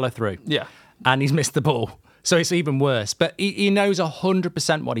and follow through. Yeah. And he's missed the ball. So it's even worse. But he knows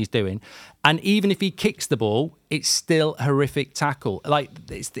 100% what he's doing. And even if he kicks the ball, it's still a horrific tackle. Like,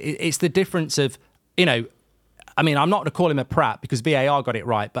 it's the difference of, I mean, I'm not going to call him a Pratt because VAR got it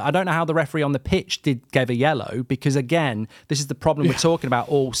right, but I don't know how the referee on the pitch gave a yellow because, again, this is the problem we're talking about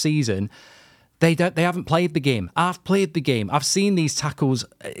all season. They haven't played the game. I've played the game. I've seen these tackles.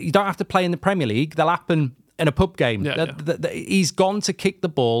 You don't have to play in the Premier League. They'll happen in a pub game. He's gone to kick the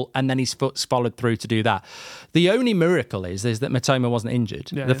ball and then his foot's followed through to do that. The only miracle is that Matoma wasn't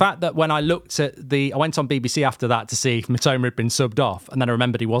injured. The fact that when I looked at I went on BBC after that to see if Matoma had been subbed off, and then I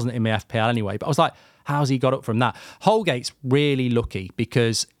remembered he wasn't in my FPL anyway, but I was like, how's he got up from that? Holgate's really lucky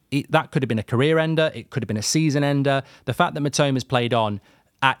because that could have been a career ender. It could have been a season ender. The fact that Matoma's played on,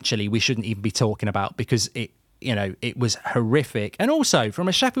 actually, we shouldn't even be talking about because it was horrific. And also, from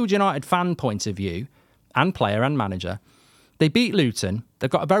a Sheffield United fan point of view, and player and manager, they beat Luton. They've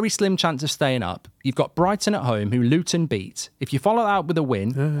got a very slim chance of staying up. You've got Brighton at home, who Luton beat. If you follow that out with a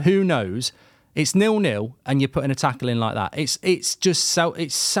win, who knows? It's 0-0, and you're putting a tackle in like that. It's just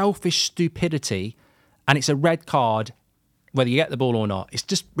it's selfish stupidity, and it's a red card, whether you get the ball or not. It's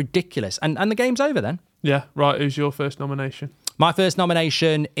just ridiculous, and the game's over then. Yeah, right. Who's your first nomination? My first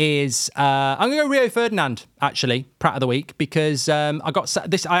nomination is I'm going to go Rio Ferdinand, actually, Pratt of the Week, because I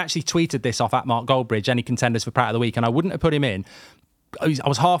actually tweeted this off at Mark Goldbridge, any contenders for Pratt of the Week, and I wouldn't have put him in. I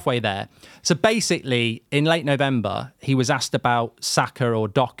was halfway there. So basically, in late November, he was asked about Saka or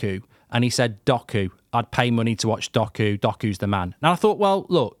Doku, and he said Doku. I'd pay money to watch Doku. Doku's the man. And I thought, well,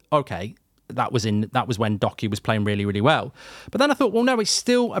 look, okay. That was when Doku was playing really, really well. But then I thought, well, no, it's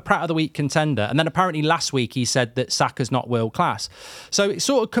still a Pratt of the Week contender. And then apparently last week he said that Saka's not world class. So it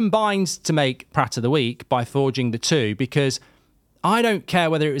sort of combines to make Pratt of the Week by forging the two, because I don't care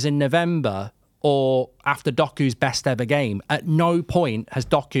whether it was in November or after Doku's best ever game. At no point has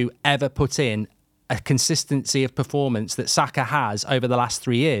Doku ever put in a consistency of performance that Saka has over the last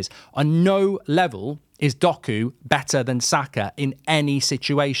 3 years. On no level is Doku better than Saka in any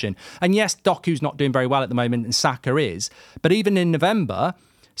situation. And yes, Doku's not doing very well at the moment and Saka is. But even in November,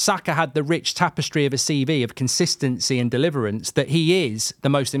 Saka had the rich tapestry of a CV of consistency and deliverance that he is the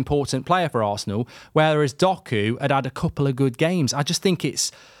most important player for Arsenal, whereas Doku had a couple of good games. I just think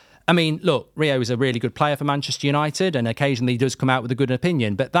look, Rio is a really good player for Manchester United and occasionally does come out with a good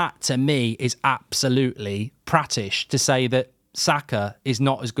opinion, but that to me is absolutely prattish to say that Saka is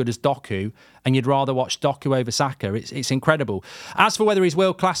not as good as Doku and you'd rather watch Doku over Saka. It's incredible. As for whether he's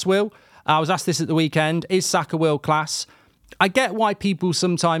world-class, I was asked this at the weekend, is Saka world-class? I get why people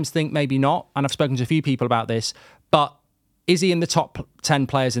sometimes think maybe not, and I've spoken to a few people about this, but is he in the top 10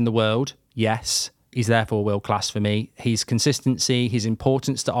 players in the world? Yes. He's therefore world-class for me. His consistency, his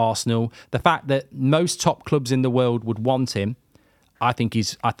importance to Arsenal, the fact that most top clubs in the world would want him, I think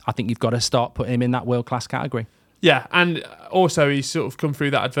you've got to start putting him in that world-class category. Yeah, and also he's sort of come through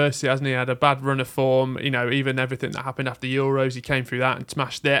that adversity, hasn't he? Had a bad run of form, even everything that happened after Euros, he came through that and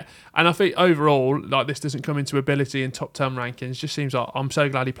smashed it. And I think overall, like, this doesn't come into ability in top 10 rankings. Just seems like I'm so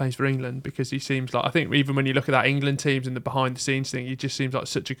glad he plays for England, because he seems like, I think even when you look at that England teams and the behind the scenes thing, he just seems like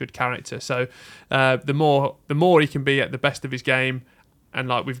such a good character. So the more he can be at the best of his game, and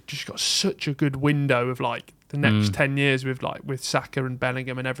like we've just got such a good window of like the next 10 years with Saka and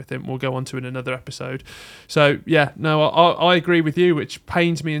Bellingham and everything we'll go on to in another episode. So yeah, no, I agree with you, which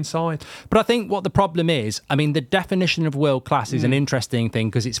pains me inside. But I think what the problem is, the definition of world class is an interesting thing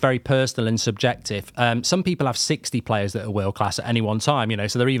because it's very personal and subjective. Some people have 60 players that are world class at any one time,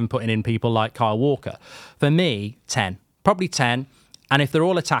 so they're even putting in people like Kyle Walker. For me, 10, probably 10. And if they're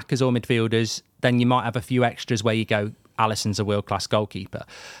all attackers or midfielders, then you might have a few extras where you go, Alisson's a world-class goalkeeper.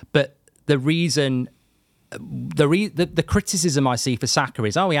 But the criticism I see for Saka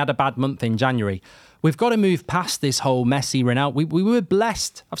is, he had a bad month in January. We've got to move past this whole Messi, Ronaldo. We were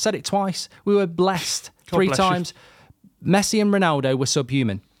blessed. I've said it twice. We were blessed three times. Messi and Ronaldo were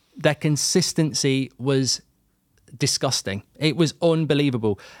subhuman. Their consistency was disgusting. It was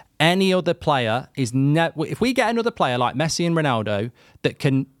unbelievable. Any other player is if we get another player like Messi and Ronaldo that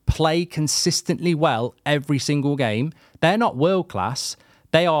can play consistently well every single game, they're not world class.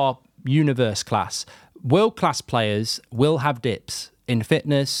 They are universe class. World class players will have dips in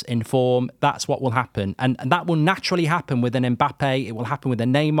fitness, in form. That's what will happen. And that will naturally happen with an Mbappe. It will happen with a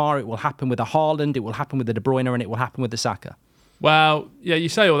Neymar. It will happen with a Haaland. It will happen with a De Bruyne, and it will happen with the Saka. Well, yeah, you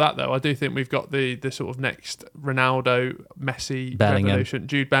say all that, though. I do think we've got the sort of next Ronaldo, Messi revolution,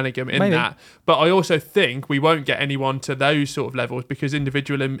 Jude Bellingham in that. But I also think we won't get anyone to those sort of levels because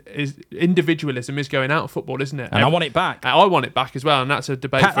individualism is going out of football, isn't it? And I want it back. I want it back as well, and that's a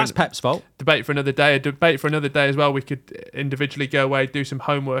debate. That's Pep's fault. Debate for another day. A debate for another day as well. We could individually go away, do some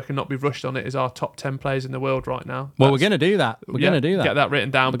homework, and not be rushed on it as our top 10 players in the world right now. Well, we're going to do that. We're going to do that. Get that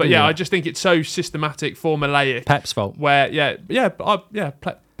written down. But yeah, I just think it's so systematic, formulaic. Pep's fault. Where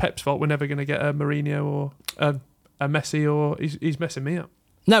Pep's fault. We're never going to get a Mourinho or a Messi, or he's messing me up.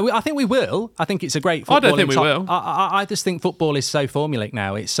 No, I think we will. I think it's a great football. I don't think we will. I just think football is so formulaic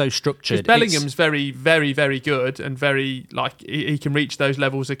now. It's so structured. Bellingham's very, very, very good and very, he can reach those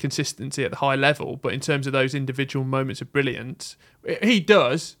levels of consistency at the high level. But in terms of those individual moments of brilliance, he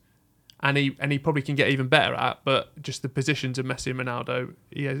does. And he probably can get even better at, but just the positions of Messi and Ronaldo,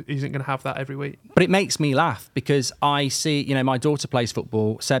 he isn't going to have that every week. But it makes me laugh because I see, my daughter plays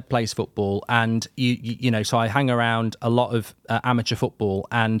football, Seb plays football, and so I hang around a lot of amateur football,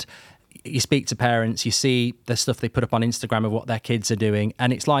 and you speak to parents, you see the stuff they put up on Instagram of what their kids are doing,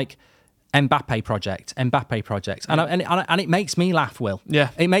 and it's like Mbappe project, and it makes me laugh, Will. Yeah,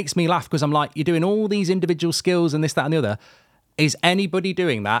 it makes me laugh because I'm like, you're doing all these individual skills and this, that, and the other. Is anybody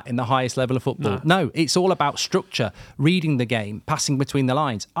doing that in the highest level of football? No, it's all about structure, reading the game, passing between the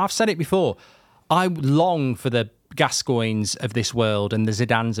lines. I've said it before. I long for the Gascoignes of this world and the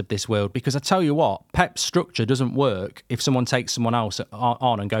Zidans of this world because I tell you what, Pep's structure doesn't work if someone takes someone else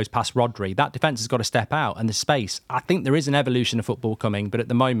on and goes past Rodri. That defence has got to step out and the space. I think there is an evolution of football coming, but at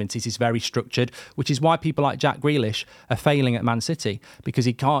the moment it is very structured, which is why people like Jack Grealish are failing at Man City because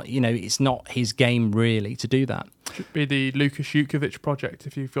he can't, it's not his game really to do that. Should be the Lukas Jukovic project.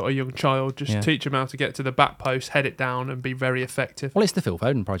 If you've got a young child, just teach them how to get to the back post, head it down, and be very effective. Well, it's the Phil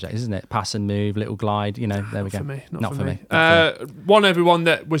Foden project, isn't it? Pass and move, little glide. There we go. Not for me. Everyone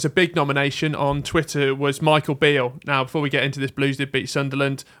that was a big nomination on Twitter was Michael Beale. Now, before we get into this, Blues did beat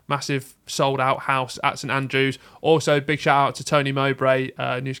Sunderland. Massive sold-out house at St Andrews. Also, big shout-out to Tony Mowbray.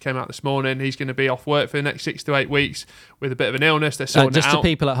 News came out this morning. He's going to be off work for the next 6 to 8 weeks with a bit of an illness. They're sorting just it out. to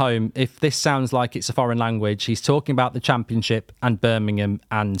people at home, if this sounds like it's a foreign language, he's talking about the Championship and Birmingham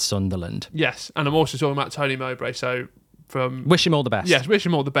and Sunderland. Yes, and I'm also talking about Tony Mowbray. So wish him all the best. Yes, wish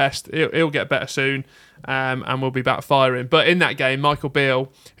him all the best. He'll get better soon, and we'll be back firing. But in that game, Michael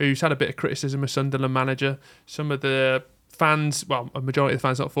Beale, who's had a bit of criticism of Sunderland manager, some of the fans, well, a majority of the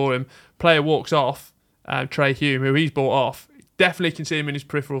fans not for him, player walks off, Trey Hume, who he's bought off, definitely can see him in his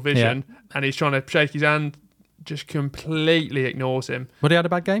peripheral vision, and he's trying to shake his hand, just completely ignores him. But he had a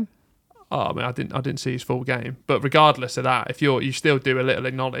bad game? Oh, I mean, I didn't see his full game. But regardless of that, if you still do a little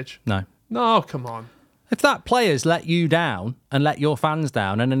acknowledge. No, come on. If that player's let you down and let your fans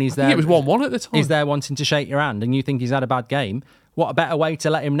down, and then he's there, it was 1-1 at the time. He's there wanting to shake your hand, and you think he's had a bad game. What a better way to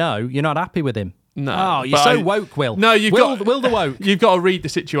let him know you're not happy with him? No, oh, you're so woke, Will. No, Will the woke. You've got to read the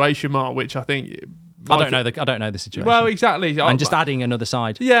situation, Mark, which I think. I don't know the situation. Well, exactly. I'm just adding another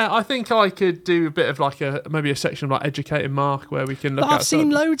side. Yeah, I think I could do a bit of maybe a section of educating Mark where we can look at. I've seen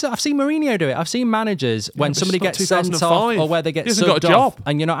Mourinho do it. I've seen managers when somebody gets sent off or where they get subbed off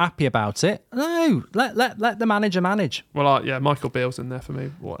and you're not happy about it. No, let the manager manage. Well, Michael Beale's in there for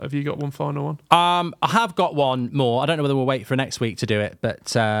me. What have you got? One final one? I have got one more. I don't know whether we'll wait for next week to do it,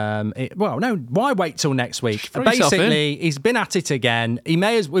 but why wait till next week? Basically, he's been at it again. We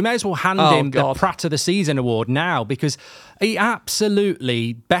may as well hand him the Pratt of the Season award now because he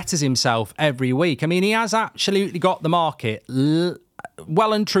absolutely betters himself every week. I mean, he has absolutely got the market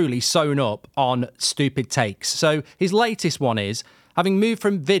well and truly sewn up on stupid takes. So his latest one is, having moved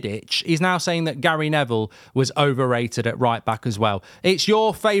from Vidic, he's now saying that Gary Neville was overrated at right back as well. It's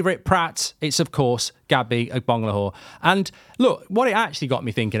your favourite Pratt. It's, of course, Gabby Agbonlahor. And look, what it actually got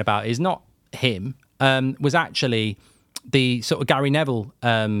me thinking about is not him, was actually the sort of Gary Neville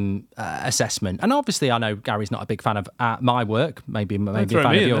assessment. And obviously, I know Gary's not a big fan of my work. Maybe a fan of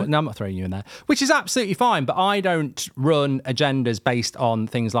yours. No, I'm not throwing you in there, which is absolutely fine. But I don't run agendas based on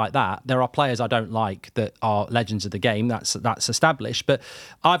things like that. There are players I don't like that are legends of the game. That's established. But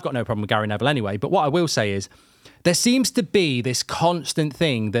I've got no problem with Gary Neville anyway. But what I will say is, there seems to be this constant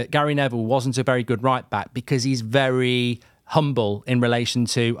thing that Gary Neville wasn't a very good right back because he's very humble in relation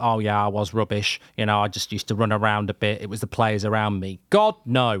to, oh yeah, I was rubbish. I just used to run around a bit. It was the players around me. God,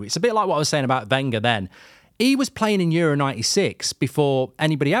 no. It's a bit like what I was saying about Wenger then. He was playing in Euro 96 before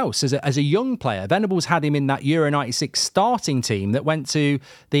anybody else as a young player. Venables had him in that Euro 96 starting team that went to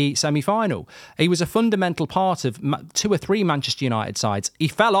the semi-final. He was a fundamental part of 2 or 3 Manchester United sides. He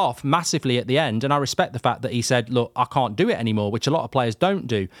fell off massively at the end, and I respect the fact that he said, look, I can't do it anymore, which a lot of players don't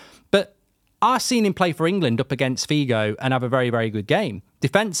do. But I've seen him play for England up against Figo and have a very, very good game.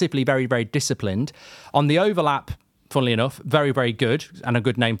 Defensively, very, very disciplined. On the overlap, funnily enough, very, very good, and a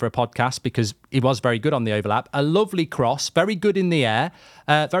good name for a podcast because he was very good on the overlap. A lovely cross, very good in the air,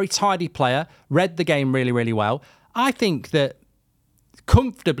 very tidy player, read the game really, really well. I think that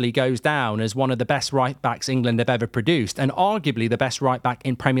comfortably goes down as one of the best right-backs England have ever produced and arguably the best right-back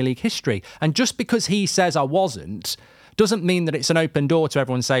in Premier League history. And just because he says I wasn't doesn't mean that it's an open door to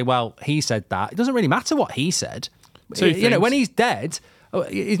everyone say, well, he said that. It doesn't really matter what he said. When he's dead,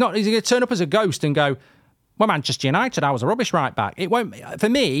 he's going to turn up as a ghost and go, well, Manchester United, I was a rubbish right back. It won't. For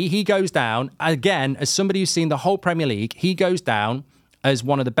me, he goes down, again, as somebody who's seen the whole Premier League, he goes down as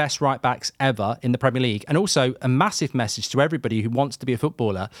one of the best right backs ever in the Premier League. And also a massive message to everybody who wants to be a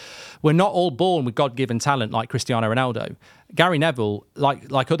footballer. We're not all born with God-given talent like Cristiano Ronaldo. Gary Neville,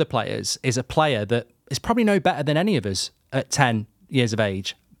 like other players, is a player that is probably no better than any of us at 10 years of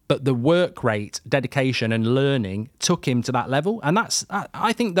age. But the work rate, dedication and learning took him to that level. And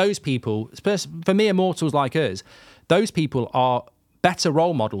I think those people, for mere mortals like us, those people are better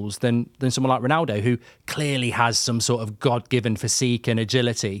role models than someone like Ronaldo, who clearly has some sort of God-given physique and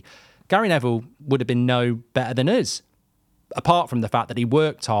agility. Gary Neville would have been no better than us, apart from the fact that he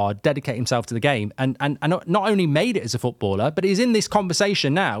worked hard, dedicated himself to the game, and not only made it as a footballer, but he's in this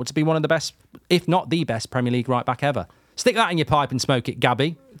conversation now to be one of the best, if not the best, Premier League right back ever. Stick that in your pipe and smoke it,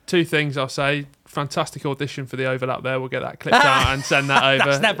 Gabby. 2 things I'll say. Fantastic audition for the overlap there. We'll get that clipped out and send that over.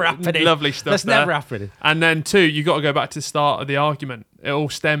 That's never happening. Lovely stuff. That's never happening. And then 2, you got to go back to the start of the argument. It all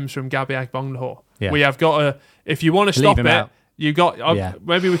stems from Gabby Agbonlahor. Yeah. We have got to, if you want to stop it, you got.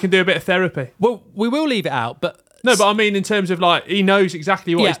 Maybe we can do a bit of therapy. Well, we will leave it out, but. No, but I mean in terms of he knows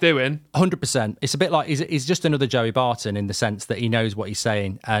exactly what he's doing. 100%. It's a bit like he's just another Joey Barton in the sense that he knows what he's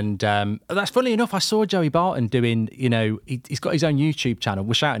saying. And that's funny enough, I saw Joey Barton doing, he's got his own YouTube channel.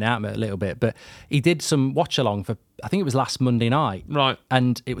 We're shouting out a little bit, but he did some watch along for, I think it was last Monday night. Right.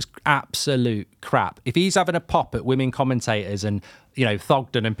 And it was absolute crap. If he's having a pop at women commentators and,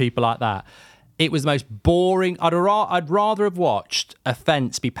 Thogden and people like that, it was the most boring. I'd rather have watched a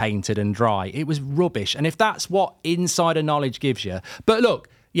fence be painted and dry. It was rubbish. And if that's what insider knowledge gives you, but look,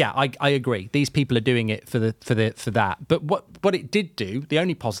 yeah, I agree. These people are doing it for that. But what it did do, the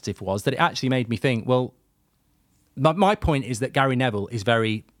only positive was that it actually made me think. Well, my point is that Gary Neville is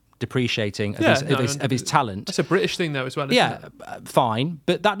very depreciating of his talent. That's a British thing though as well, isn't it? Fine,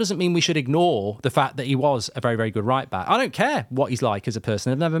 but that doesn't mean we should ignore the fact that he was a very, very good right back. I don't care what he's like as a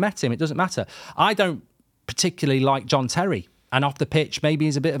person. I've never met him. It doesn't matter. I don't particularly like John Terry, and off the pitch maybe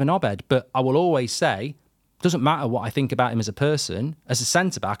he's a bit of an knobhead, but I will always say, doesn't matter what I think about him as a person. As a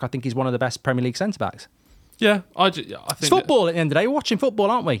centre-back, I think he's one of the best Premier League centre-backs. Yeah, I think it's football at the end of the day. We're watching football,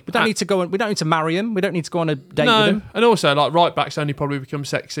 aren't we? We don't need to go. We don't need to marry him. We don't need to go on a date with him. And also, right backs only probably become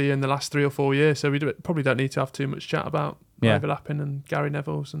sexy in the last 3 or 4 years, so we probably don't need to have too much chat about overlapping and Gary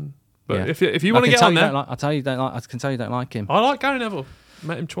Neville's. But if you want to get on there, I can tell you don't like him. I like Gary Neville.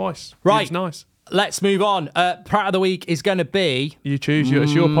 Met him twice. Right, he was nice. Let's move on. Prat of the week is going to be. You choose.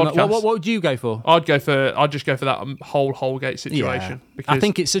 It's your podcast. What would you go for? I'd just go for that whole Holgate situation. Yeah. Because I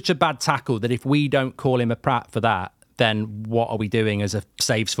think it's such a bad tackle that if we don't call him a prat for that, then what are we doing as a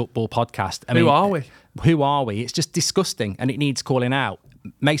Saves Football podcast? Who are we? Who are we? It's just disgusting and it needs calling out.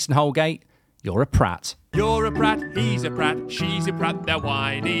 Mason Holgate, you're a prat. You're a prat, he's a prat, she's a prat, they're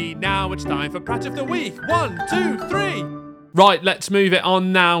whiny. Now it's time for Prat of the Week. 1, 2, 3. Right, let's move it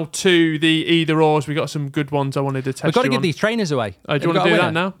on now to the either-ors. We've got some good ones I wanted to test. We've got to give these trainers away. Oh, do you want to do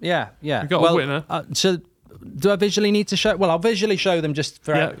that now? Yeah. We've got a winner. So do I visually need to show? Well, I'll visually show them just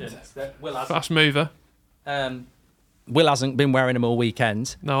for Fast mover. Will hasn't been wearing them all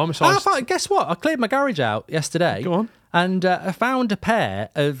weekend. No, I'm excited. Guess what? I cleared my garage out yesterday. Go on. And I found a pair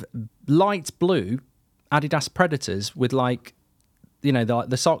of light blue Adidas Predators with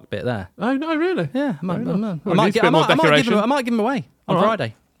the sock bit there. Oh no, really? Yeah, I might give him away on All right.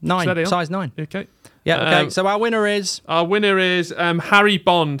 Friday. 9, size 9. Okay. Yeah, okay. So our winner is Harry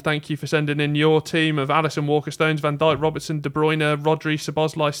Bond. Thank you for sending in your team of Alisson, Walker, Stones, Van Dijk, Robertson, De Bruyne, Rodri,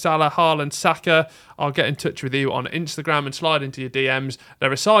 Szoboszlai, Salah, Haaland, Saka. I'll get in touch with you on Instagram and slide into your DMs.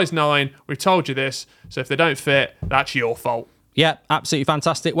 They're a size 9. We've told you this, so if they don't fit, that's your fault. Yeah, absolutely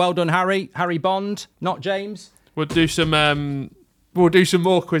fantastic. Well done, Harry. Harry Bond, not James. We'll do some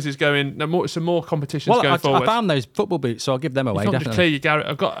more quizzes some more competitions going forward. I found those football boots, so I'll give them away. You can't Definitely. just clear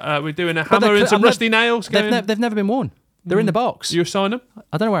your garage. We're doing a hammer and some rusty nails. They've never been worn. They're in the box. You sign them?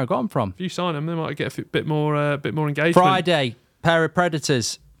 I don't know where I got them from. If you sign them, they might get a bit more engagement. Friday, pair of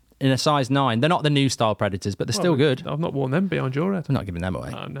Predators in a size 9. They're not the new style Predators, but they're still good. I've not worn them behind your head. I'm not giving them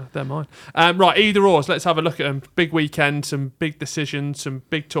away. Oh, no, they're mine. Right, either ors. Let's have a look at them. Big weekend, some big decisions, some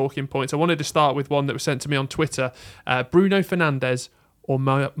big talking points. I wanted to start with one that was sent to me on Twitter. Bruno Fernandes or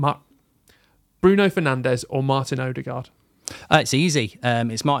Martin Odegaard? It's easy.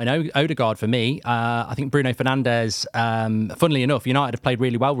 It's Martin Odegaard for me. I think Bruno Fernandes, funnily enough, United have played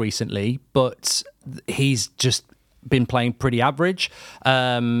really well recently, but he's just been playing pretty average.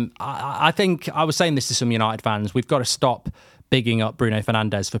 I think I was saying this to some United fans. We've got to stop bigging up Bruno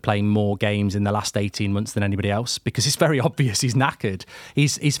Fernandes for playing more games in the last 18 months than anybody else, because it's very obvious he's knackered.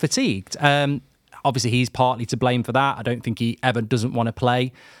 He's fatigued. Obviously, he's partly to blame for that. I don't think he ever doesn't want to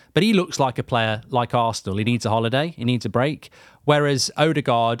play. But he looks like a player like Arsenal. He needs a holiday. He needs a break. Whereas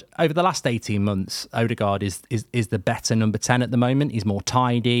Odegaard, over the last 18 months, Odegaard is the better number 10 at the moment. He's more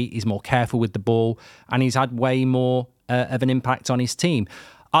tidy. He's more careful with the ball. And he's had way more of an impact on his team.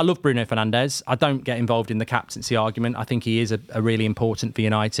 I love Bruno Fernandes. I don't get involved in the captaincy argument. I think he is a really important for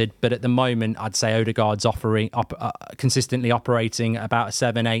United. But at the moment, I'd say Odegaard's consistently operating about a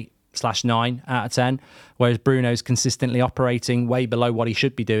 7/8/9 out of 10, whereas Bruno's consistently operating way below what he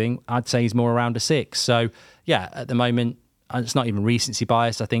should be doing. I'd say he's more around a 6. So, yeah, at the moment, it's not even recency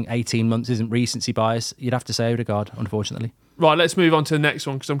bias. I think 18 months isn't recency bias. You'd have to say Odegaard, unfortunately. Right, let's move on to the next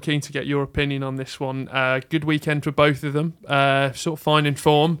one because I'm keen to get your opinion on this one. Good weekend for both of them. Sort of finding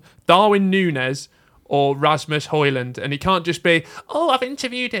form. Darwin Núñez or Rasmus Højlund. And it can't just be, I've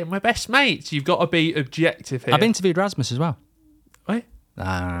interviewed him, we're best mates. You've got to be objective here. I've interviewed Rasmus as well. Right?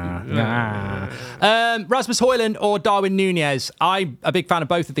 Rasmus Højlund or Darwin Núñez. I'm a big fan of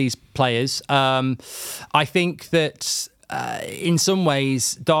both of these players. I think that in some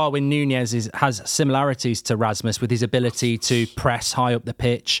ways Darwin Núñez has similarities to Rasmus with his ability to press high up the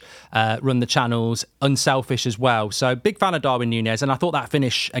pitch, run the channels, unselfish as well. So big fan of Darwin Núñez, and I thought that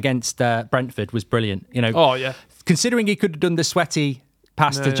finish against Brentford was brilliant. Considering he could have done the sweaty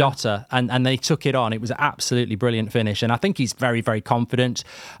pass to Jota and they took it on. It was an absolutely brilliant finish, and I think he's very, very confident.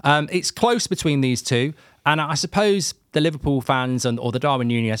 It's close between these two, and I suppose the Liverpool fans or the Darwin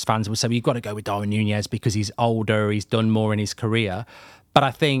Núñez fans will say, well, you've got to go with Darwin Núñez because he's older, he's done more in his career. But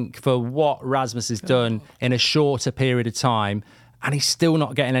I think for what Rasmus has done in a shorter period of time, and he's still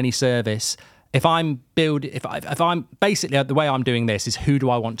not getting any service, if I'm basically, the way I'm doing this is, who do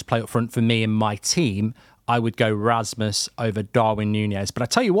I want to play up front for me and my team? I would go Rasmus over Darwin Núñez. But I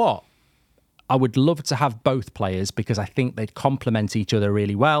tell you what, I would love to have both players because I think they'd complement each other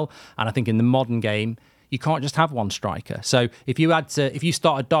really well. And I think in the modern game, you can't just have one striker. So if you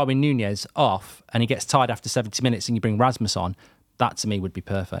started Darwin Núñez off and he gets tired after 70 minutes and you bring Rasmus on, that to me would be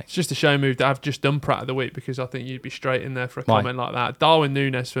perfect. It's just a show move that I've just done Pratt of the Week because I think you'd be straight in there for a comment like that. Darwin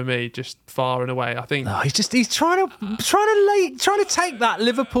Núñez for me, just far and away. I think he's trying to take that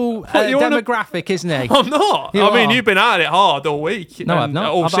Liverpool demographic, isn't he? I'm not. You've been at it hard all week. No, I've not.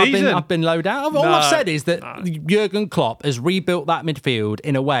 All season. I've been low down. All I've said is that Jurgen Klopp has rebuilt that midfield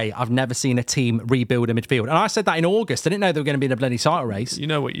in a way I've never seen a team rebuild a midfield. And I said that in August. I didn't know they were going to be in a bloody title race. You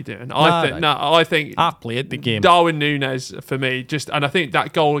know what you're doing. I think I've played the game. Darwin Núñez for me. And I think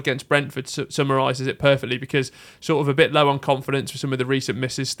that goal against Brentford summarises it perfectly because sort of a bit low on confidence with some of the recent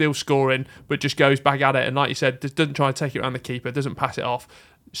misses, still scoring, but just goes back at it. And like you said, doesn't try and take it around the keeper, doesn't pass it off,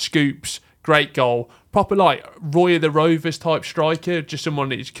 scoops, great goal. Proper like Roy of the Rovers type striker, just someone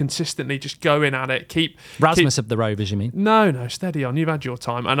that is consistently just going at it. Rasmus of the Rovers, you mean? No, steady on. You've had your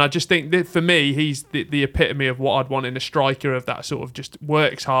time. And I just think that for me, he's the epitome of what I'd want in a striker, of that sort of just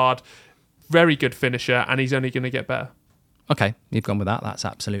works hard, very good finisher, and he's only going to get better. Okay, you've gone with that. That's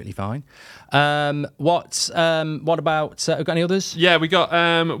absolutely fine. What about, got any others? Yeah, we got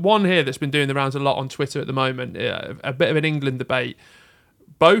one here that's been doing the rounds a lot on Twitter at the moment. A bit of an England debate.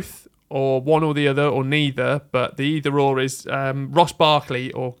 Both, or one or the other, or neither, but the either or is Ross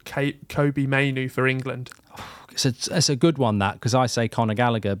Barkley or Kobe Mainoo for England. it's a good one, that, because I say Conor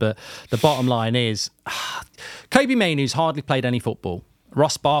Gallagher, but the bottom line is Kobe Mainoo's hardly played any football.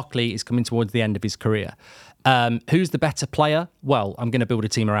 Ross Barkley is coming towards the end of his career. Who's the better player? Well, I'm going to build a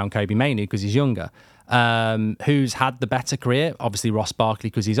team around Kobe Mainoo because he's younger. Who's had the better career? Obviously Ross Barkley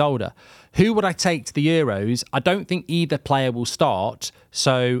because he's older. Who would I take to the Euros? I don't think either player will start.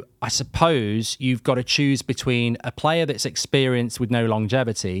 So I suppose you've got to choose between a player that's experienced with no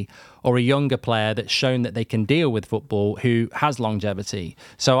longevity or a younger player that's shown that they can deal with football who has longevity.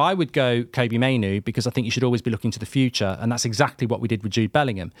 So I would go Kobe Mainoo because I think you should always be looking to the future. And that's exactly what we did with Jude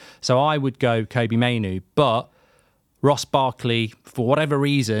Bellingham. So I would go Kobe Mainoo, but Ross Barkley, for whatever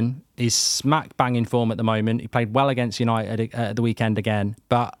reason, is smack bang in form at the moment. He played well against United at the weekend again,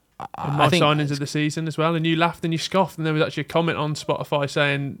 but I think signings of the season as well. And you laughed and you scoffed, and there was actually a comment on Spotify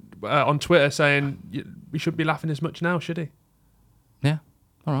saying, on Twitter saying, we shouldn't be laughing as much now, should he? Yeah,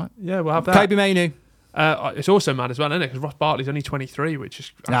 all right. Yeah, we'll have that. Kobe Mainoo. It's also mad as well, isn't it? Because Ross Barkley's only 23, which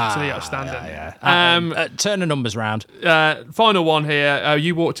is absolutely outstanding. Yeah. Turn the numbers round. Final one here.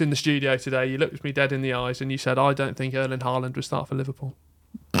 You walked in the studio today. You looked me dead in the eyes and you said, I don't think Erling Haaland would start for Liverpool.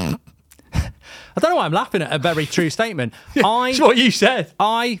 I don't know why I'm laughing at a very true statement. That's what you said.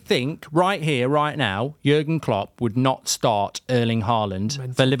 I think right here, right now, Jurgen Klopp would not start Erling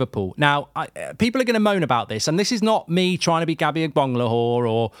Haaland for Liverpool. Now, people are going to moan about this, and this is not me trying to be Gabby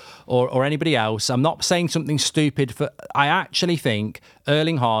Agbonlahor or anybody else. I'm not saying something stupid. I actually think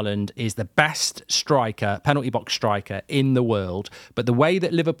Erling Haaland is the best striker, penalty box striker in the world. But the way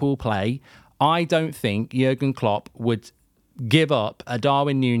that Liverpool play, I don't think Jurgen Klopp would give up a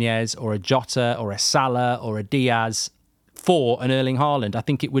Darwin Nunez or a Jota or a Salah or a Diaz for an Erling Haaland. I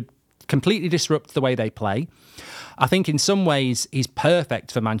think it would completely disrupt the way they play. I think in some ways he's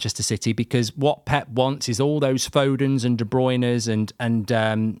perfect for Manchester City because what Pep wants is all those Fodens and De Bruynes and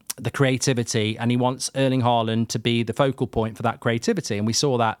the creativity, and he wants Erling Haaland to be the focal point for that creativity. And we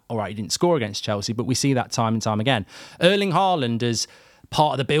saw that, all right, he didn't score against Chelsea, but we see that time and time again. Erling Haaland is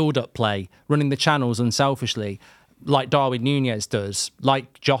part of the build-up play, running the channels unselfishly, like Darwin Nunez does,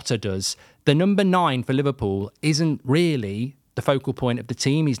 like Jota does. The number 9 for Liverpool isn't really the focal point of the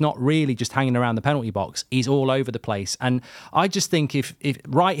team. He's not really just hanging around the penalty box. He's all over the place. And I just think if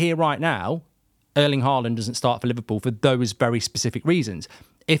right here, right now, Erling Haaland doesn't start for Liverpool for those very specific reasons.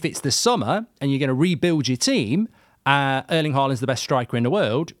 If it's the summer and you're going to rebuild your team, Erling Haaland's the best striker in the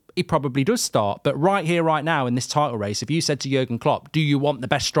world, he probably does start. But right here, right now, in this title race, if you said to Jurgen Klopp, do you want the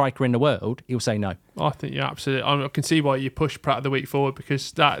best striker in the world? He'll say no. I think you're absolutely. I can see why you push Pratt of the week forward,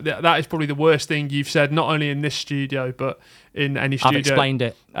 because that is probably the worst thing you've said, not only in this studio, but in any studio. I've explained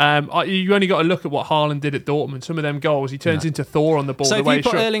it. You only got to look at what Haaland did at Dortmund. Some of them goals, he turns into Thor on the ball. So the if way you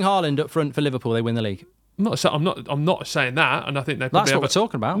put Erling Haaland up front for Liverpool, they win the league. I'm not saying that, and I think they. That's what we're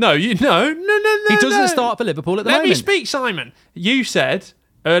talking about. No. He doesn't start for Liverpool at the moment. Let me speak, Simon. You said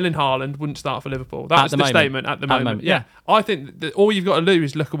Erling Haaland wouldn't start for Liverpool. That was the statement at the moment. Yeah. I think that all you've got to do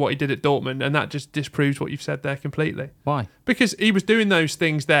is look at what he did at Dortmund, and that just disproves what you've said there completely. Why? Because he was doing those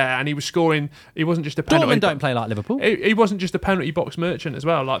things there, and he was scoring. He wasn't just a penalty. Dortmund don't play like Liverpool. He wasn't just a penalty box merchant as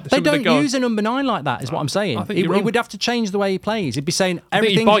well. Like they don't use a number 9 like that. Is what I'm saying. I think he would have to change the way he plays. He'd be saying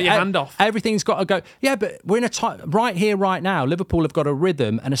everything. Bite your hand off. Everything's got to go. Yeah, but we're in a time right here, right now. Liverpool have got a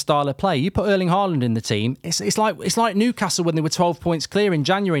rhythm and a style of play. You put Erling Haaland in the team. It's like Newcastle when they were 12 points clear in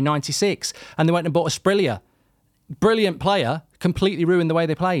January '96, and they went and bought a Sprilia. Brilliant player, completely ruined the way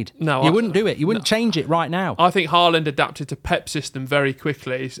they played. No, you wouldn't do it. You wouldn't change it right now. I think Haaland adapted to Pep's system very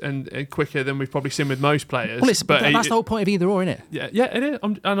quickly and quicker than we've probably seen with most players. Well, that's the whole point of either or, isn't it? Yeah, it is.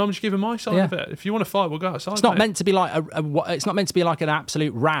 I'm just giving my side of it. If you want to fight, we'll go outside. It's not meant to be like it's not meant to be like an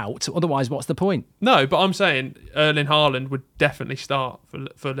absolute rout. Otherwise, what's the point? No, but I'm saying Erling Haaland would definitely start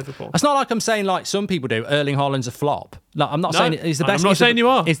for Liverpool. It's not like I'm saying like some people do. Erling Haaland's a flop. Like, I'm not saying he's the best. I'm not saying you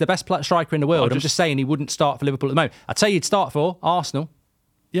are. He's the best striker in the world. I'm just saying he wouldn't start for Liverpool at the moment. I'd say he'd start for Arsenal.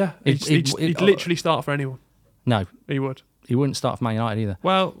 Yeah, he'd literally start for anyone. No, he would. He wouldn't start for Man United either.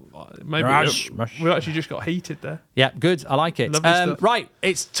 Well, maybe we actually just got heated there. Yeah, good. I like it. Right,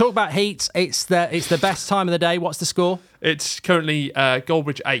 it's talk about heat. It's the best time of the day. What's the score? It's currently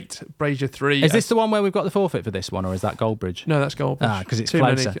Goldbridge 8, Brazier 3. Is this the one where we've got the forfeit for this one, or is that Goldbridge? No, that's Goldbridge. Because it's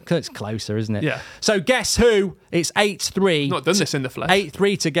closer. Because it's closer, isn't it? Yeah. So guess who? It's 8-3. Not done this in the flesh.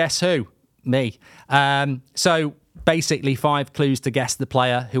 8-3 to guess who? Me. So basically 5 clues to guess the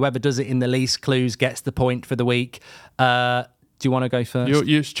player. Whoever does it in the least clues gets the point for the week. Do you want to go first? You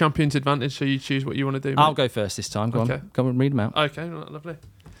use champion's advantage, so you choose what you want to do. Mate. I'll go first this time. Go on and read them out. Okay, lovely.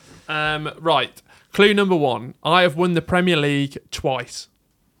 Right. Clue number 1. I have won the Premier League twice.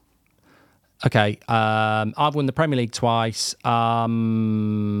 Okay, I've won the Premier League twice.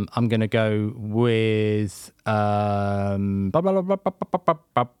 I'm going to go with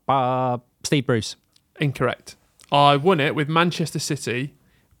Steve Bruce. Incorrect. I won it with Manchester City,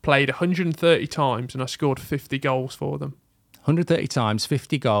 played 130 times, and I scored 50 goals for them. 130 times,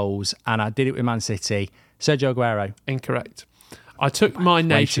 50 goals, and I did it with Man City. Sergio Aguero. Incorrect. I took my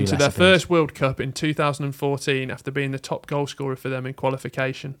nation to their first World Cup in 2014 after being the top goal scorer for them in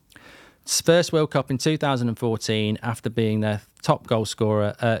qualification. First World Cup in 2014 after being their top goal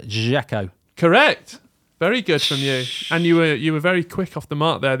scorer, Dzeko. Correct. Very good from you. And you were very quick off the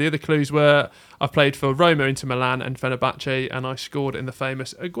mark there. The other clues were I've played for Roma, Inter Milan and Fenerbahce, and I scored in the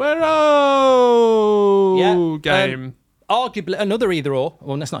famous Aguero game. Arguably another either or.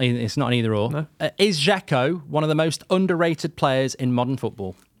 Well, it's not an either or. No. Is Dzeko one of the most underrated players in modern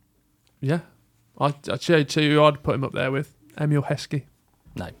football? Yeah. I'd say to you, I'd put him up there with Emil Heskey.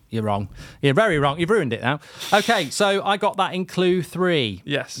 No, you're wrong. You're very wrong. You've ruined it now. Okay, so I got that in clue 3.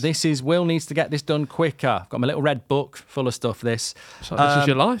 Yes. This is Will needs to get this done quicker. I've got my little red book full of stuff. This. So this is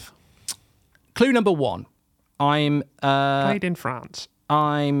your life. Clue number 1. Played in France.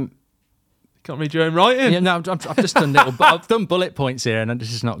 I'm. Can't read your own writing. Yeah, no, I've just done I've done bullet points here, and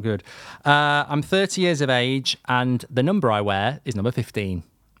this is not good. I'm 30 years of age, and the number I wear is number 15.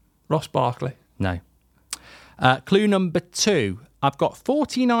 Ross Barkley. No. Clue number 2. I've got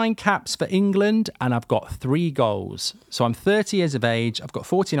 49 caps for England and I've got 3 goals. So I'm 30 years of age, I've got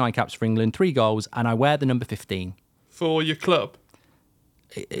 49 caps for England, 3 goals, and I wear the number 15. For your club?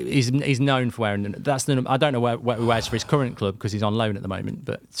 He's known for wearing that's the. I don't know what he wears for his current club because he's on loan at the moment.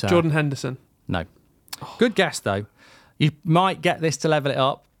 But Jordan Henderson. No. Good guess though. You might get this to level it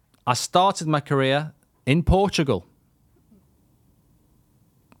up. I started my career in Portugal.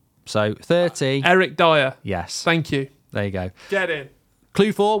 So 30. Eric Dyer. Yes. Thank you. There you go. Get in.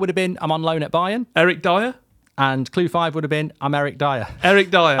 Clue 4 would have been I'm on loan at Bayern. Eric Dyer. And clue 5 would have been I'm Eric Dyer. Eric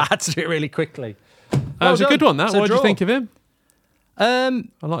Dyer. I had to do it really quickly. That was a good one, that. What did you think of him? I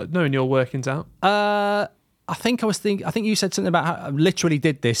like knowing your workings out. I think you said something about how I literally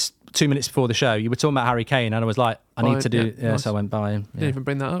did this 2 minutes before the show. You were talking about Harry Kane, and I was like, I need to do. Yeah, nice. So I went by him. Yeah. Didn't even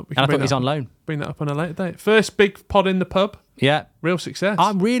bring that up. And I thought he's on loan. Bring that up on a later date. First big pod in the pub. Yeah, real success.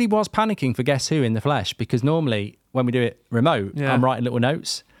 I really was panicking for Guess Who in the flesh because normally when we do it remote, I'm writing little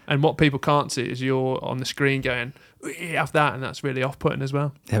notes. And what people can't see is you're on the screen going, "We have that," and that's really off-putting as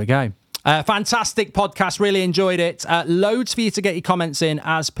well. There we go. Fantastic podcast. Really enjoyed it. Loads for you to get your comments in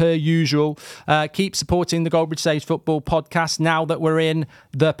as per usual. Keep supporting the Goldbridge Saves Football podcast now that we're in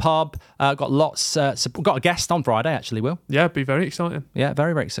the pub. Got lots. Got a guest on Friday actually, Will. Yeah, it'd be very exciting. Yeah,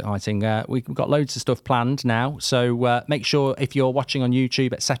 very, very exciting. We've got loads of stuff planned now. So make sure if you're watching on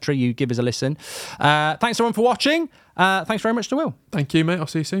YouTube, etc., you give us a listen. Thanks everyone for watching. Thanks very much to Will. Thank you, mate. I'll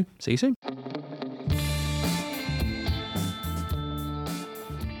see you soon. See you soon.